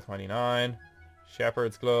 Level 29.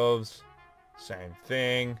 Shepherd's gloves. Same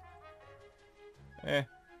thing.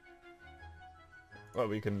 Well,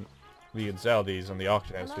 we can sell these on the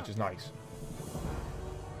auction house, which is nice.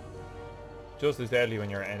 Just as deadly when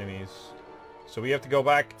you're enemies. So we have to go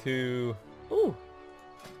back to... Ooh.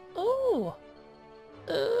 Ooh.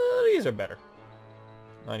 These are better.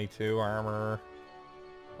 92 armor.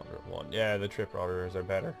 101. Yeah, the trip robbers are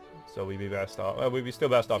better. So we'd be best off. Well, we'd be still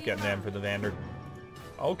best off getting them for the vendor.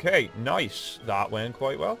 Okay, nice. That went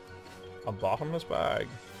quite well. A bottomless bag.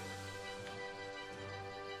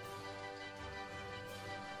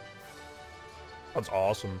 That's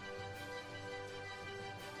awesome.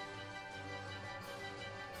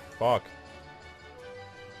 Fuck.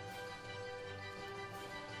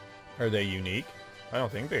 Are they unique? I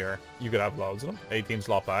don't think they are. You could have loads of them. 18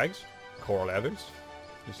 slot bags. Core leathers.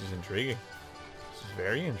 This is intriguing. This is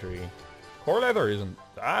very intriguing. Core leather isn't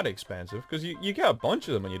that expensive, because you get a bunch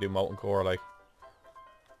of them when you do molten core, like.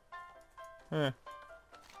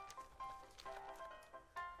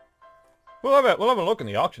 We'll have a look in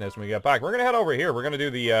the auction house when we get back. We're gonna head over here. We're gonna do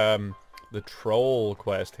the troll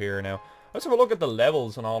quest here now. Let's have a look at the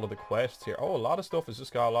levels and all of the quests here. Oh, a lot of stuff has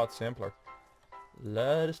just got a lot simpler. A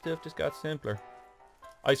lot of stuff just got simpler.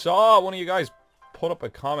 I saw one of you guys put up a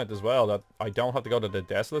comment as well that I don't have to go to the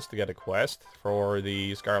Desolate to get a quest for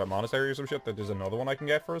the Scarlet Monastery or some shit, that there's another one I can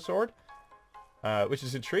get for a sword. Which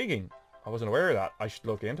is intriguing. I wasn't aware of that. I should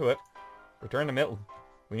look into it. Return to Milton.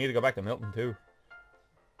 We need to go back to Milton too.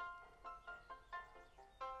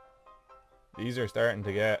 These are starting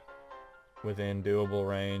to get within doable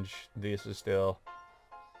range. This is still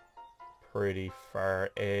pretty far.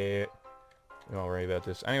 Don't worry about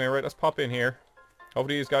this. Anyway, right, let's pop in here.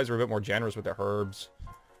 Hopefully these guys are a bit more generous with their herbs.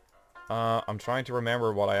 I'm trying to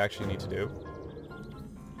remember what I actually need to do.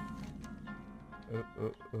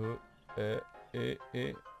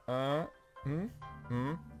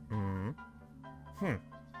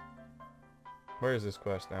 Where is this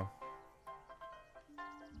quest now?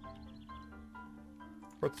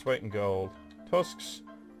 Worth its weight in gold. Tusks.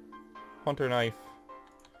 Hunter knife.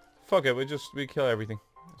 Fuck it, we kill everything.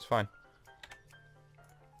 It's fine.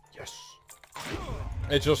 Yes.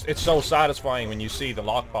 It's so satisfying when you see the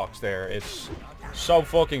lockbox there. It's So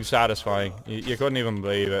fucking satisfying. You couldn't even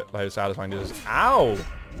believe it, how satisfying this is. Ow!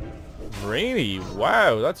 Really?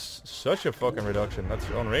 Wow, that's such a fucking reduction. That's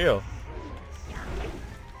unreal.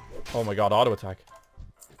 Oh my god, auto attack.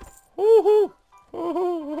 Woohoo!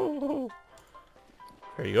 Woohoo!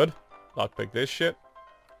 Very good. Lockpick this shit.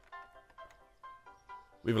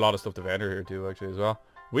 We have a lot of stuff to vendor here too, actually, as well.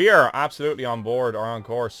 We are absolutely on board or on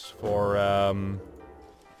course for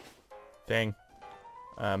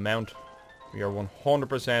Mount. We are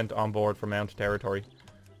 100% on board for Mount territory.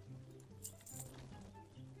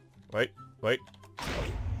 Wait.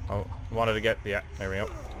 Oh, wanted to get... Yeah, there we go.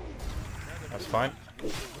 That's fine.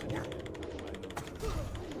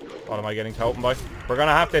 What am I getting totem by? We're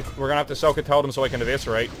gonna have to soak a totem so I can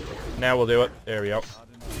eviscerate. Now we'll do it. There we go.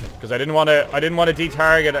 Because I didn't want to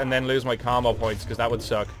de-target and then lose my combo points, because that would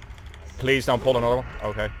suck. Please don't pull another one.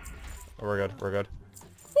 Okay. We're good. We're good.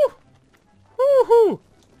 Woo! Woohoo!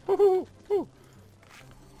 Woohoo! Woo!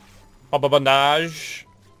 Pop a bandage.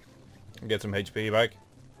 Get some HP back.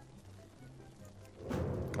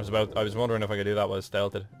 I was wondering if I could do that while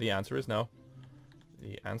stealthed. The answer is no.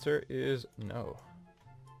 The answer is no.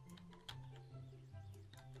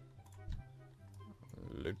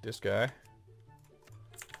 Loot this guy.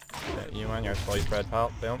 You and your sliced bread,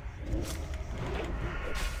 pal. Down.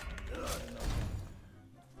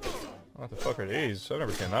 What the fuck are these? I've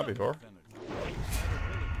never seen that before.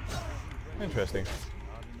 Interesting.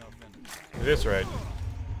 This right.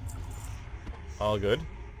 All good.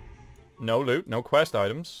 No loot, no quest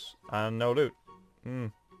items, and no loot.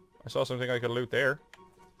 I saw something I could loot there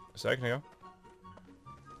a second ago.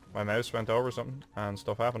 My mouse went over something, and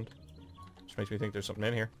stuff happened. Which makes me think there's something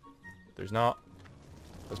in here. There's not.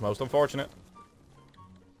 That's most unfortunate.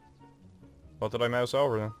 What did I mouse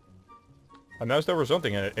over then? I moused over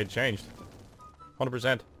something and it changed.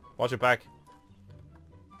 100%. Watch it back.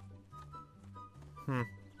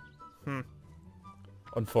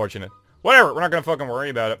 Unfortunate. Whatever, we're not gonna fucking worry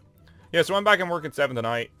about it. Yeah, so I'm back and work at 7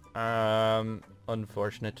 tonight.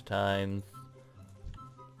 Unfortunate times.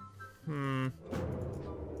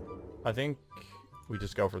 I think we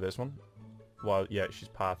just go for this one. Well, yeah, she's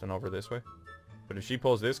pathing over this way. But if she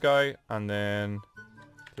pulls this guy, and then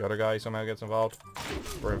the other guy somehow gets involved,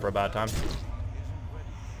 we're in for a bad time.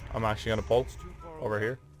 I'm actually gonna pull over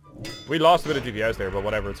here. We lost a bit of DPS there, but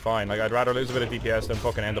whatever, it's fine. Like, I'd rather lose a bit of DPS than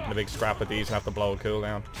fucking end up in a big scrap with these and have to blow a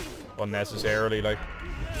cooldown unnecessarily, like.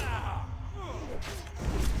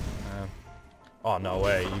 Oh, no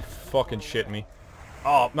way. You fucking shit me.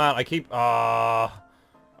 Oh, man, I keep... I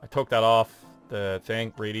took that off the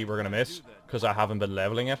thing. Really, we're gonna miss. Because I haven't been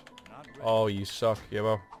leveling it. Oh, you suck,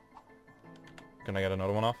 Gibboeire. Can I get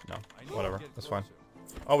another one off? No. Whatever. That's fine.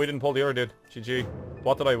 Oh, we didn't pull the other dude. GG.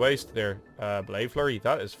 What did I waste there? Blade Flurry.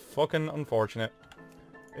 That is fucking unfortunate.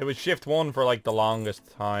 It was shift 1 for like the longest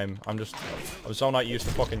time. I'm so not used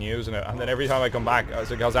to fucking using it. And then every time I come back,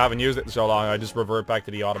 because I haven't used it in so long, I just revert back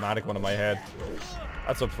to the automatic one in my head.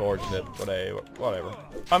 That's unfortunate, but whatever.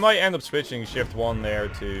 I might end up switching shift 1 there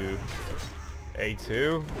to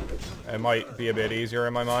A2. It might be a bit easier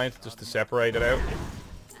in my mind, just to separate it out.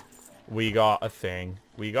 We got a thing.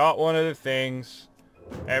 We got one of the things.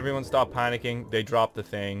 Everyone stop panicking. They dropped the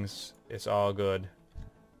things. It's all good.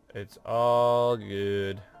 It's all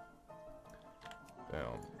good.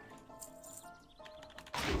 Boom.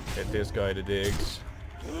 Get this guy to digs.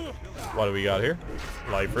 What do we got here?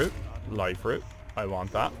 Life fruit. Life fruit. I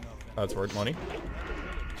want that. That's worth money.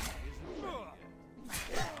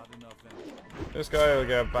 This guy will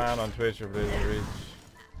get banned on Twitch or Blizzard Reach.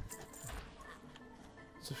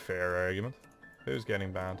 It's a fair argument. Who's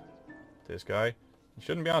getting banned? This guy. You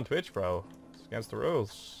shouldn't be on Twitch, bro. It's against the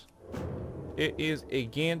rules. It is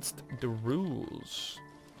against the rules.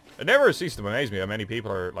 It never ceases to amaze me how many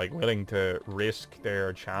people are like willing to risk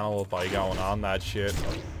their channel by going on that shit.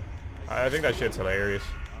 I think that shit's hilarious.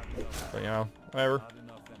 But you know, whatever.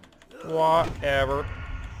 Whatever.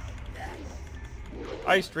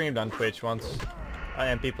 I streamed on Twitch once,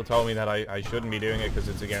 and people told me that I shouldn't be doing it because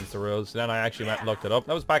it's against the rules. Then I actually went and looked it up.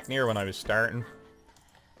 That was back near when I was starting.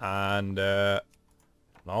 And lo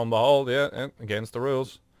and behold, yeah, against the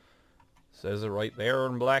rules. Says it right there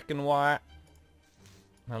in black and white.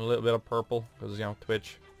 And a little bit of purple, because, you know,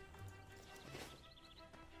 Twitch.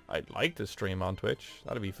 I'd like to stream on Twitch.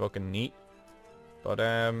 That'd be fucking neat. But,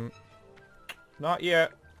 not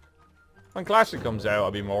yet. When Classic comes out,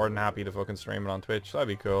 I'll be more than happy to fucking stream it on Twitch. That'd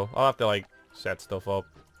be cool. I'll have to, like, set stuff up.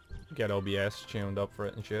 Get OBS tuned up for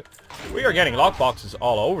it and shit. We are getting lockboxes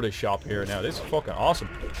all over the shop here now. This is fucking awesome.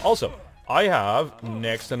 Also, I have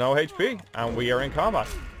next to no HP, and we are in combat.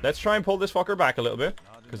 Let's try and pull this fucker back a little bit,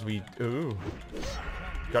 because we... Ooh.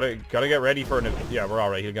 Gotta get ready for an... Yeah, we're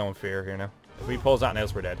alright. He'll go in fear here now. If he pulls that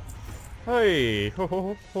else, we're dead. Hey! Ho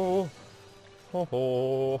ho ho ho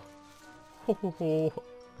ho ho ho ho.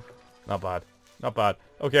 Not bad. Not bad.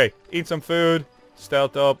 Okay, eat some food.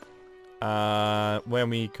 Stealth up. When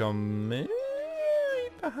we come in...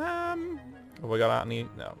 Eat the ham. Have we got any?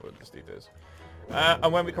 No, we'll just eat this.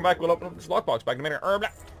 And when we come back, we'll open up this lockbox back in a minute.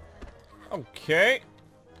 Okay.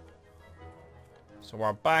 So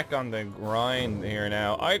we're back on the grind here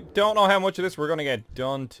now. I don't know how much of this we're going to get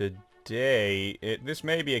done today. This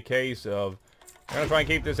may be a case of... I'm going to try and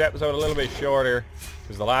keep this episode a little bit shorter.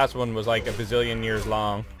 Because the last one was like a bazillion years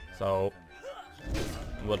long. So...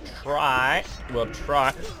 We'll try. We'll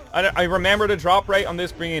try. I remember the drop rate on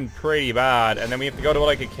this being pretty bad. And then we have to go to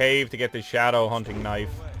like a cave to get the shadow hunting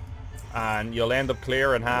knife. And you'll end up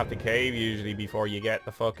clearing half the cave usually before you get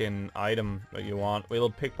the fucking item that you want. We'll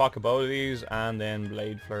pickpocket both of these and then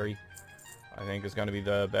Blade Flurry. I think is going to be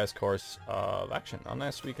the best course of action.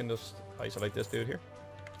 Unless we can just isolate this dude here.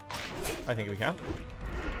 I think we can.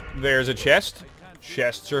 There's a chest.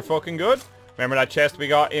 Chests are fucking good. Remember that chest we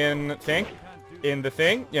got in the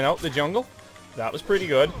thing, you know, the jungle? That was pretty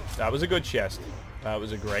good. That was a good chest. That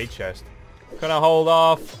was a great chest. Gonna hold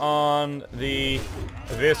off on the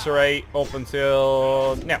eviscerate up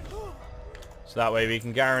until now. So that way we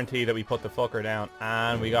can guarantee that we put the fucker down.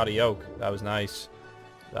 And we got a yoke. That was nice.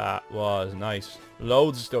 That was nice.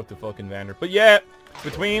 Loads of stuff to fucking vendor. But yeah,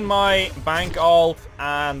 between my bank alt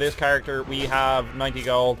and this character, we have 90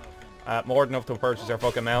 gold. More than enough to purchase our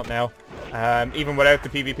fucking mount now. Even without the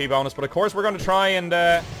PvP bonus. But of course we're gonna try and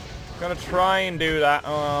do that.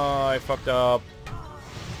 Oh, I fucked up.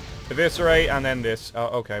 Eviscerate and then this.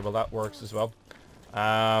 Oh, okay, well that works as well.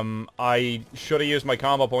 I should have used my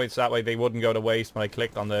combo points, that way they wouldn't go to waste when I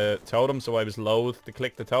clicked on the totem, so I was loath to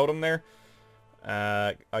click the totem there.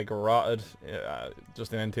 I garroted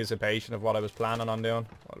just in anticipation of what I was planning on doing.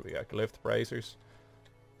 What do we got? Glyph bracers.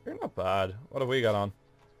 They're not bad. What have we got on?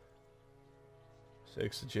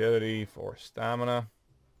 6 agility, 4 stamina.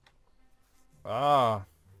 Ah.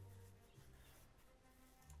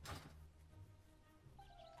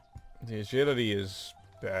 The agility is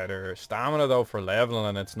better. Stamina though for leveling,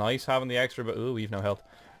 and it's nice having the extra bit. Ooh, we've no health.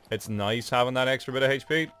 It's nice having that extra bit of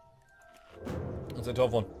HP. That's a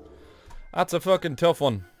tough one. That's a fucking tough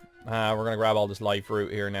one. We're going to grab all this life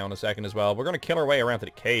root here now in a second as well. We're going to kill our way around to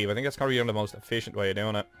the cave. I think that's probably the most efficient way of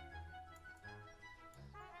doing it.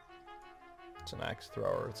 It's an axe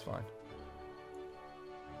thrower, it's fine.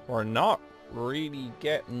 We're not really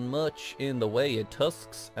getting much in the way of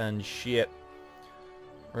tusks and shit.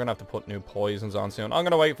 We're going to have to put new poisons on soon. I'm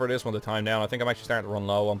going to wait for this one to time down. I think I'm actually starting to run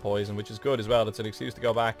low on poison, which is good as well. It's an excuse to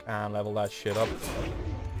go back and level that shit up.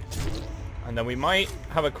 And then we might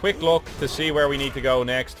have a quick look to see where we need to go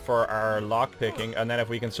next for our lock picking. And then if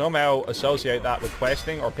we can somehow associate that with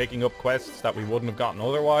questing or picking up quests that we wouldn't have gotten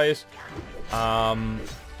otherwise,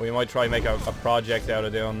 we might try and make a project out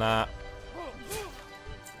of doing that.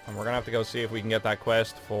 And we're going to have to go see if we can get that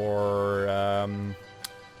quest for...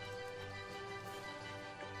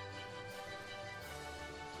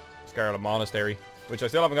 Scarlet Monastery, which I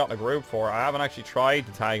still haven't gotten a group for. I haven't actually tried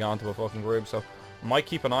to tag onto a fucking group, so might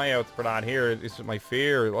keep an eye out for that here. This is my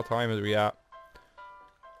fear. What time is we at?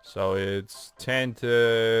 So it's 10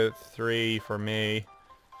 to 3 for me.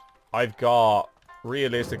 I've got...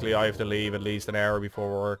 Realistically, I have to leave at least an hour before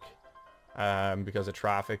work. Because of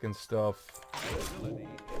traffic and stuff.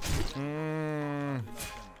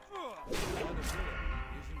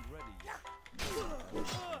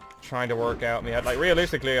 Trying to work out in my head. Like,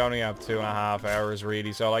 realistically, I only have 2.5 hours,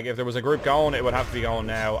 really. So, like, if there was a group going, it would have to be going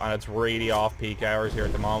now. And it's really off-peak hours here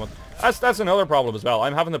at the moment. That's another problem as well.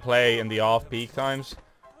 I'm having to play in the off-peak times.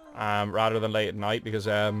 Rather than late at night. Because,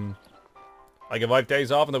 like, if I have days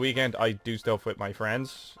off on the weekend, I do stuff with my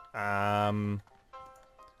friends. And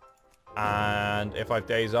if I have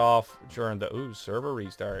days off during the... Ooh, server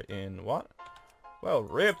restart in what? Well,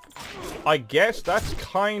 rip. I guess that's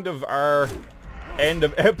kind of our... end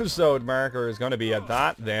of episode marker is going to be at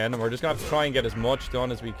that then, and we're just going to have to try and get as much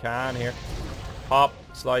done as we can here. Pop,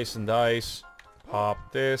 slice and dice, pop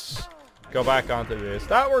this, go back onto this.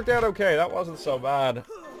 That worked out okay, that wasn't so bad.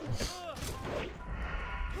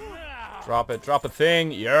 Drop it, drop a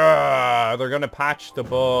thing. Yeah, they're going to patch the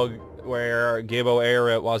bug where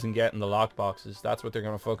Gibboeire wasn't getting the lockboxes. That's what they're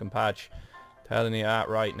going to fucking patch. Telling you that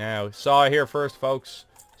right now. Saw it here first, folks.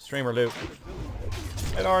 Streamer loot.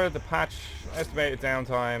 In order to patch, estimated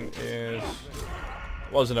downtime is...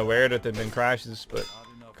 Wasn't aware that there'd been crashes, but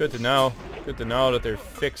good to know. Good to know that they're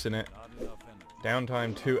fixing it.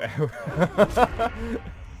 Downtime 2 hours.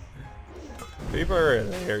 People are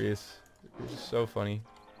hilarious. It's just so funny.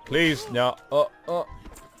 Please, no.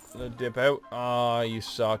 Dip out. Ah, you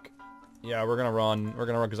suck. Yeah, we're gonna run. We're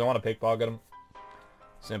gonna run because I want to pickpocket him.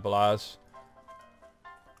 Simple as.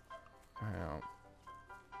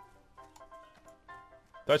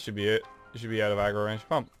 That should be it. You should be out of aggro range.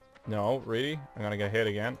 Come on. No, really? I'm gonna get hit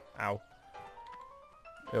again. Ow.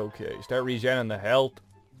 Okay, start regenerating the health.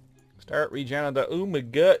 Start regenerating the... Oh my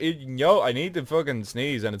god. No, I need to fucking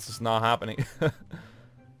sneeze and it's just not happening. I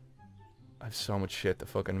have so much shit to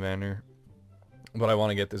fucking vendor. But I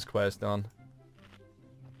want to get this quest done.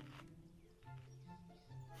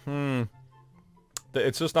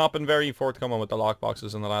 It's just not been very forthcoming with the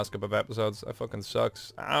lockboxes in the last couple of episodes. That fucking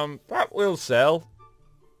sucks. That will sell.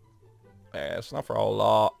 Yeah, it's not for a whole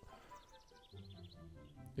lot.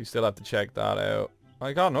 You still have to check that out.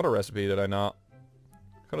 I got another recipe, did I not?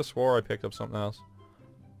 Could have swore I picked up something else.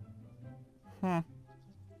 I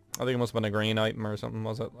think it must have been a green item or something,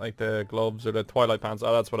 was it? Like the gloves or the twilight pants.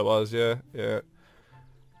 Oh, that's what it was, yeah. Yeah.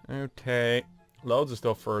 Okay. Loads of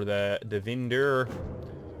stuff for the vendor.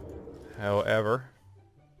 However.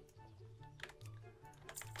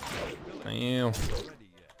 Yeah.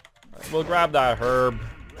 We'll grab that herb.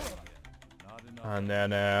 And then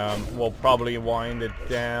we'll probably wind it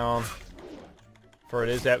down for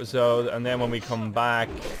this episode. And then when we come back,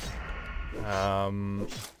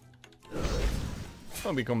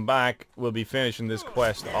 we'll be finishing this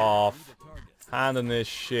quest off, handing this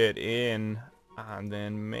shit in, and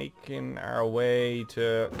then making our way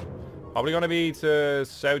to, probably going to be to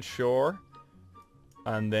South Shore,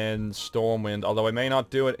 and then Stormwind. Although I may not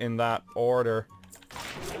do it in that order,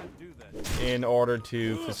 in order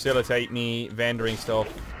to facilitate me vendoring stuff,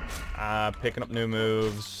 picking up new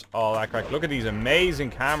moves, all that crack. Look at these amazing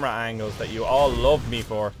camera angles that you all love me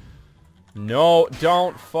for. No,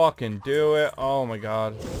 don't fucking do it. Oh my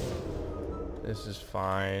god. This is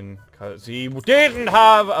fine, because he didn't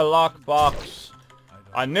have a lockbox.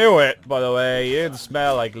 I knew it, by the way. It didn't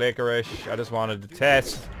smell like licorice. I just wanted to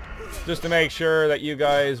test, just to make sure that you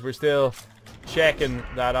guys were still checking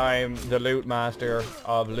that I'm the loot master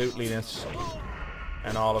of lootliness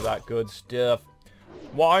and all of that good stuff.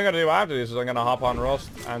 What I'm going to do after this is I'm going to hop on Rust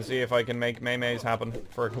and see if I can make Maymays happen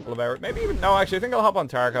for a couple of hours. Maybe even... No, actually, I think I'll hop on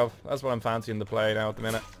Tarkov. That's what I'm fancying to play now at the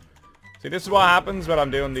minute. See, this is what happens when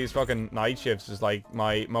I'm doing these fucking night shifts. Is like,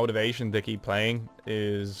 my motivation to keep playing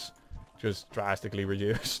is just drastically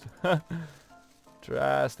reduced.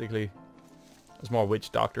 Drastically. There's more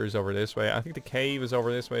witch doctors over this way. I think the cave is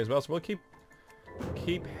over this way as well. So we'll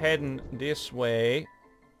keep heading this way.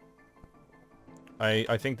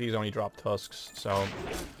 I think these only drop tusks, so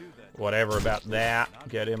whatever about that.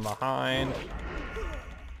 Get in behind.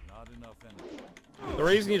 The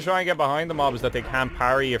reason you try and get behind the mob is that they can't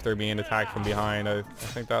parry if they're being attacked from behind. I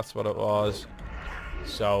think that's what it was.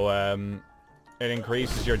 So it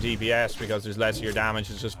increases your DPS because there's less of your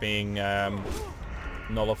damage is just being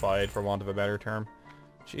nullified, for want of a better term.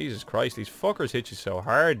 Jesus Christ, these fuckers hit you so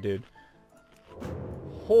hard, dude.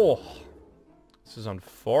 Oh. This is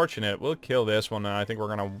unfortunate. We'll kill this one, and I think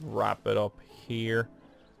we're going to wrap it up here.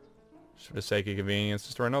 Just for the sake of convenience.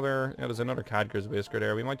 Is there another... Yeah, there's another Cadger's Whisker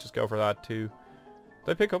there. We might just go for that, too.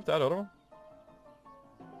 Did I pick up that other one?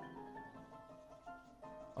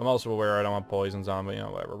 I'm also aware I don't have poisons on, but, you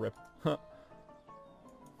know, whatever. Rip.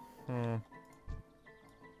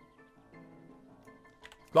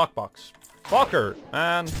 Lockbox. Fucker,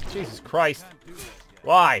 man. Jesus Christ.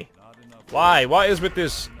 Why? Why? What is with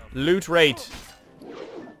this loot rate?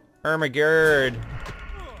 Armageddon.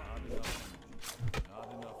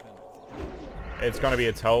 It's gonna be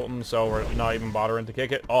a totem, so we're not even bothering to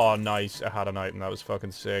kick it. Oh, nice. It had an item. That was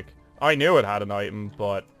fucking sick. I knew it had an item,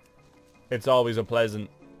 but it's always a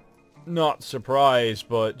pleasant, not surprise,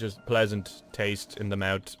 but just pleasant taste in the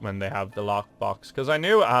mouth when they have the lockbox. Because I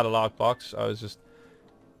knew it had a lockbox. I was just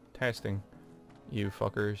testing you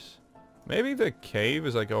fuckers. Maybe the cave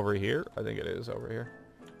is like over here. I think it is over here.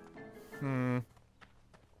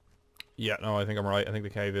 Yeah, no, I think I'm right. I think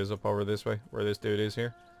the cave is up over this way, where this dude is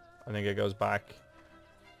here. I think it goes back.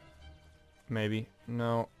 Maybe.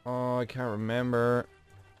 No. Oh, I can't remember.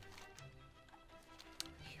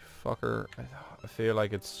 You fucker. I feel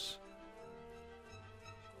like it's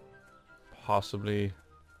possibly...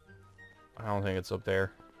 I don't think it's up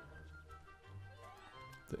there.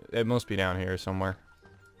 It must be down here somewhere.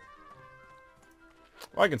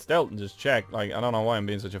 Well, I can stealth and just check. Like, I don't know why I'm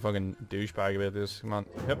being such a fucking douchebag about this. Come on.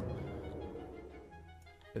 Yep.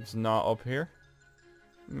 It's not up here.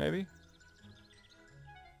 Maybe.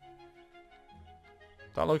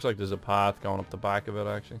 That looks like there's a path going up the back of it,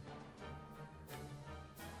 actually.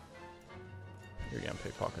 You're getting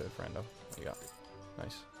pickpocketed, friendo. There you go.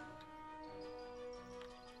 Nice.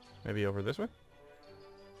 Maybe over this way?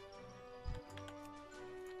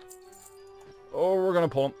 Oh, we're gonna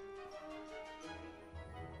pull him.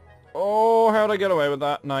 Oh, how'd I get away with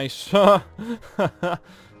that? Nice.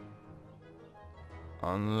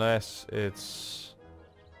 Unless it's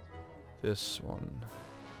this one.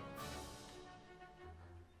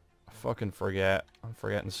 I fucking forget. I'm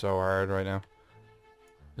forgetting so hard right now.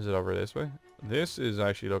 Is it over this way? This is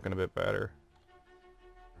actually looking a bit better.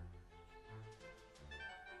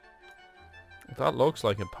 That looks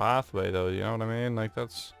like a pathway though, you know what I mean? Like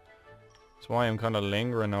that's why I'm kind of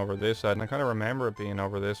lingering over this side. And I kind of remember it being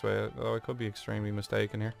over this way, though I could be extremely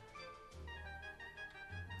mistaken here.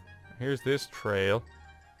 Here's this trail,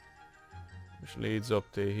 which leads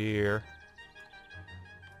up to here.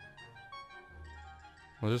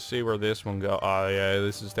 We'll just see where this one goes. Oh yeah,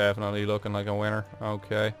 this is definitely looking like a winner.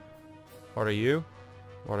 Okay. What are you?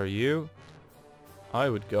 What are you? I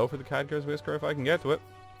would go for the Khadgar's Whisker if I can get to it.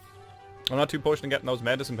 I'm not too pushed on getting those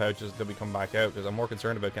medicine pouches that we come back out, because I'm more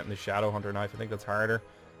concerned about getting the Shadow Hunter knife. I think that's harder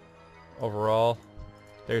overall.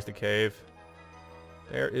 There's the cave.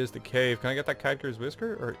 There is the cave. Can I get that Khadgar's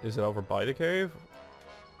Whisker? Or is it over by the cave?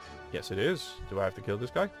 Yes, it is. Do I have to kill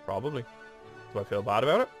this guy? Probably. Do I feel bad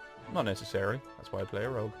about it? Not necessarily. That's why I play a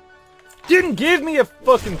rogue. Didn't give me a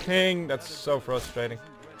fucking thing! That's so frustrating.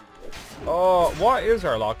 Oh, what is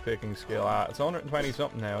our lockpicking skill at? It's 120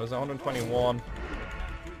 something now. It's 121.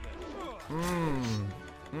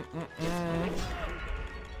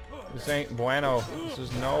 This ain't bueno. This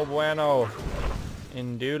is no bueno.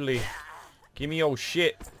 Indubitably. Give me your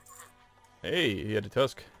shit. Hey, he had a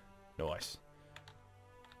tusk. Nice.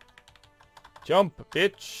 Jump,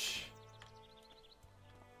 bitch.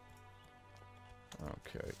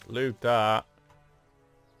 Okay, loot that.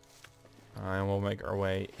 And we'll make our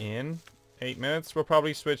way in. 8 minutes. We'll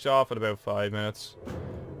probably switch off at about 5 minutes.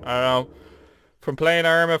 I don't know. From playing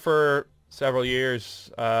Arma for several years,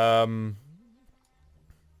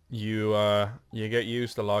 you get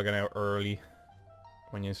used to logging out early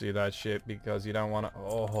when you see that shit, because you don't want to.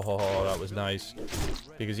 Oh, that was nice.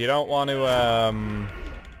 Because you don't want to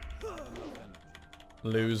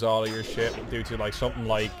lose all of your shit due to like something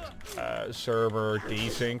like server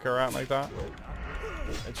desync or anything like that.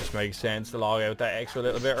 It just makes sense to log out that extra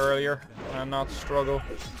little bit earlier and not struggle.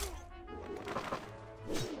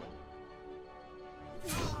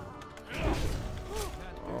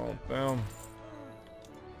 Oh, boom.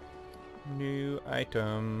 New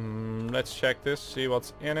item. Let's check this, see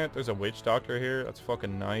what's in it. There's a witch doctor here. That's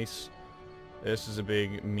fucking nice. This is a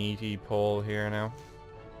big meaty pull here now.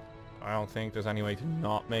 I don't think there's any way to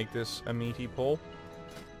not make this a meaty pull.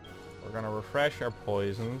 We're gonna refresh our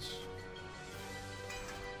poisons.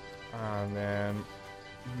 And then...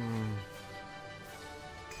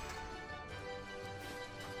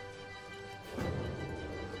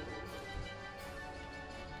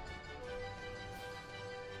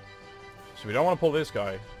 So we don't want to pull this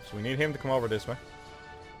guy. So we need him to come over this way.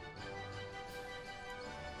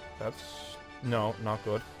 That's... No, not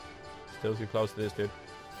good. Still too close to this dude.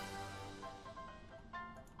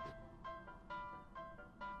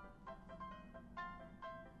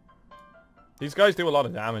 These guys do a lot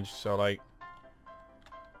of damage, so like...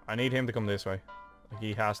 I need him to come this way. Like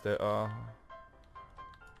he has to,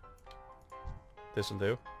 This'll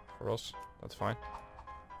do for us. That's fine.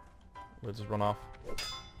 We'll just run off.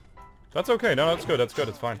 That's okay. No, that's good. That's good.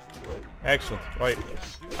 It's fine. Excellent. Right.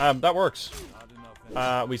 That works.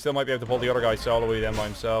 We still might be able to pull the other guy solo then by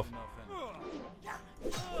himself.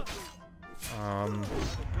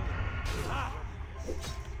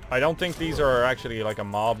 I don't think these are actually like a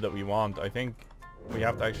mob that we want. I think we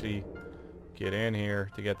have to actually get in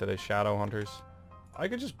here to get to the Shadow Hunters. I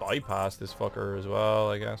could just bypass this fucker as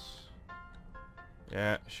well, I guess.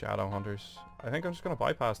 Yeah, Shadow Hunters. I think I'm just gonna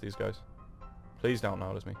bypass these guys. Please don't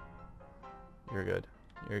notice me. You're good.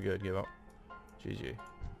 You're good, Gibboeire. GG.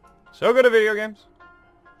 So good at video games.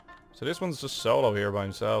 So this one's just solo here by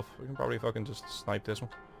himself. We can probably fucking just snipe this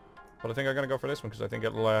one. But I think I'm gonna go for this one because I think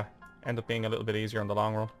it'll end up being a little bit easier in the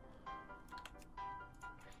long run.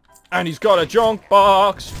 And he's got a junk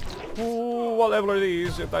box! Ooh, what level are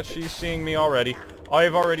these? If that she's seeing me already.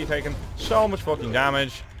 I've already taken so much fucking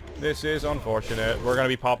damage. This is unfortunate. We're gonna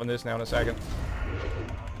be popping this now in a second.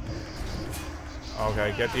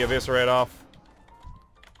 Okay, get the eviscerate off.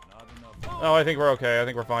 Oh, I think we're okay. I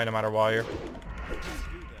think we're fine no matter what here.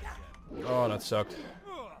 Oh, that sucked.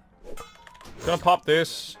 Gonna pop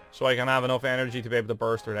this so I can have enough energy to be able to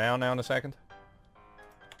burst her down now in a second.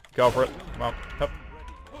 Go for it. Come on. Hup.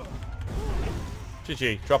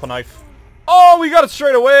 GG. Drop a knife. Oh, we got it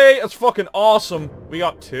straight away. That's fucking awesome. We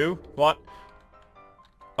got two. What?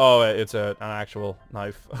 Oh, it's an actual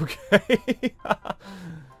knife. Okay.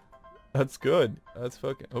 That's good. That's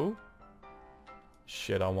fucking... Oh.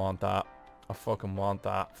 Shit, I want that. I fucking want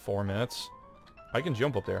that. 4 minutes. I can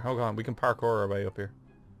jump up there. Hold on. We can parkour our way up here.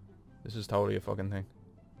 This is totally a fucking thing.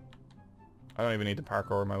 I don't even need to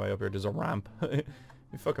parkour my way up here. There's a ramp. You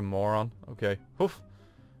fucking moron. Okay. Hoof.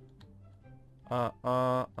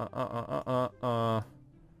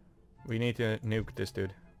 We need to nuke this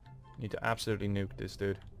dude. Need to absolutely nuke this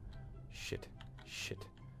dude. Shit. Shit.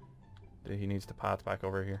 He needs to path back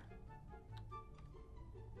over here.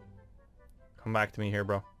 Come back to me here,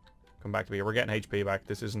 bro. Come back to me. We're getting HP back.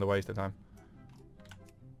 This isn't a waste of time.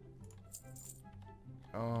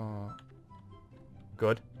 Oh.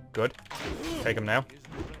 Good. Good. Take him now.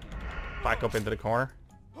 Back up into the corner.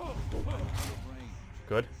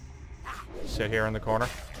 Good. Sit here in the corner.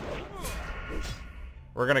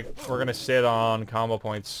 We're gonna sit on combo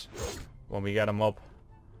points when we get him up.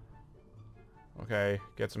 Okay,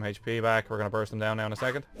 get some HP back. We're gonna burst him down now in a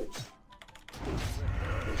second.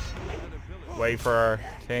 Wait for our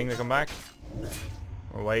thing to come back.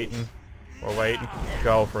 We're waiting. We're waiting.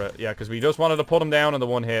 Go for it. Yeah, because we just wanted to put him down in the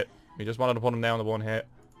one hit. We just wanted to put him down in the one hit.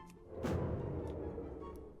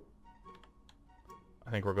 I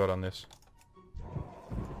think we're good on this.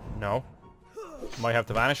 No. Might have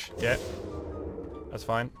to vanish. Yeah. That's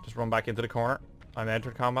fine. Just run back into the corner. I'm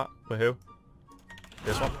entered combat. With who?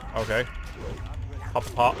 This one? Okay. Pop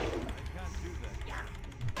the pop.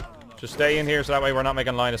 Just stay in here so that way we're not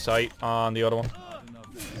making line of sight on the other one.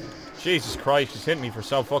 Jesus Christ, he's hitting me for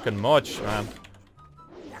so fucking much, man.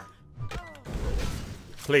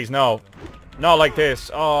 Please, no. Not like this.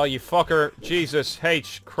 Oh, you fucker. Jesus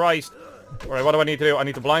H. Christ. Alright, what do I need to do? I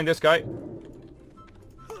need to blind this guy.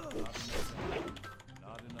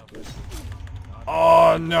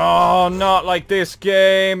 Oh, no. Not like this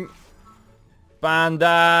game.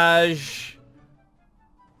 Bandage.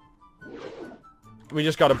 We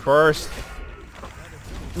just gotta burst.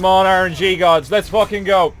 Come on, RNG gods. Let's fucking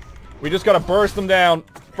go. We just gotta burst them down.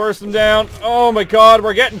 Burst them down. Oh my god,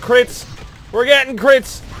 we're getting crits. We're getting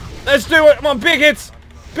crits. Let's do it. Come on, big hits.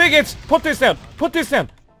 Big hits. Put this down. Put this down.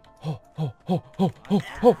 Oh, oh, oh, oh, oh,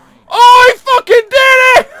 oh. Oh, I fucking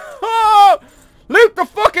did it! Oh! Loot the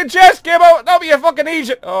fucking chest, Gibboeire. That'll be a fucking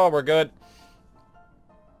easy. Oh, we're good.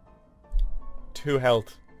 2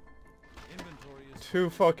 health. 2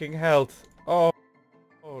 fucking health. Oh.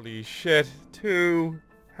 Holy shit. 2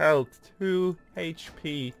 health. 2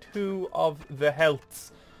 HP. 2 of the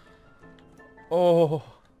healths. Oh.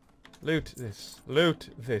 Loot this. Loot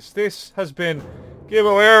this. This has been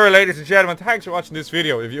Gibboeire, ladies and gentlemen. Thanks for watching this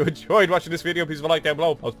video. If you enjoyed watching this video, please leave a like down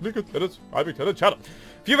below. Consider subscribing to the channel.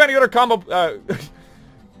 If you have any other combo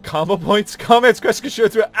points, comments,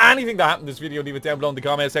 questions, anything that happened in this video, leave it down below in the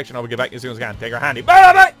comment section. I will get back to you as soon as I can. Take your handy. Bye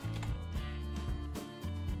bye bye!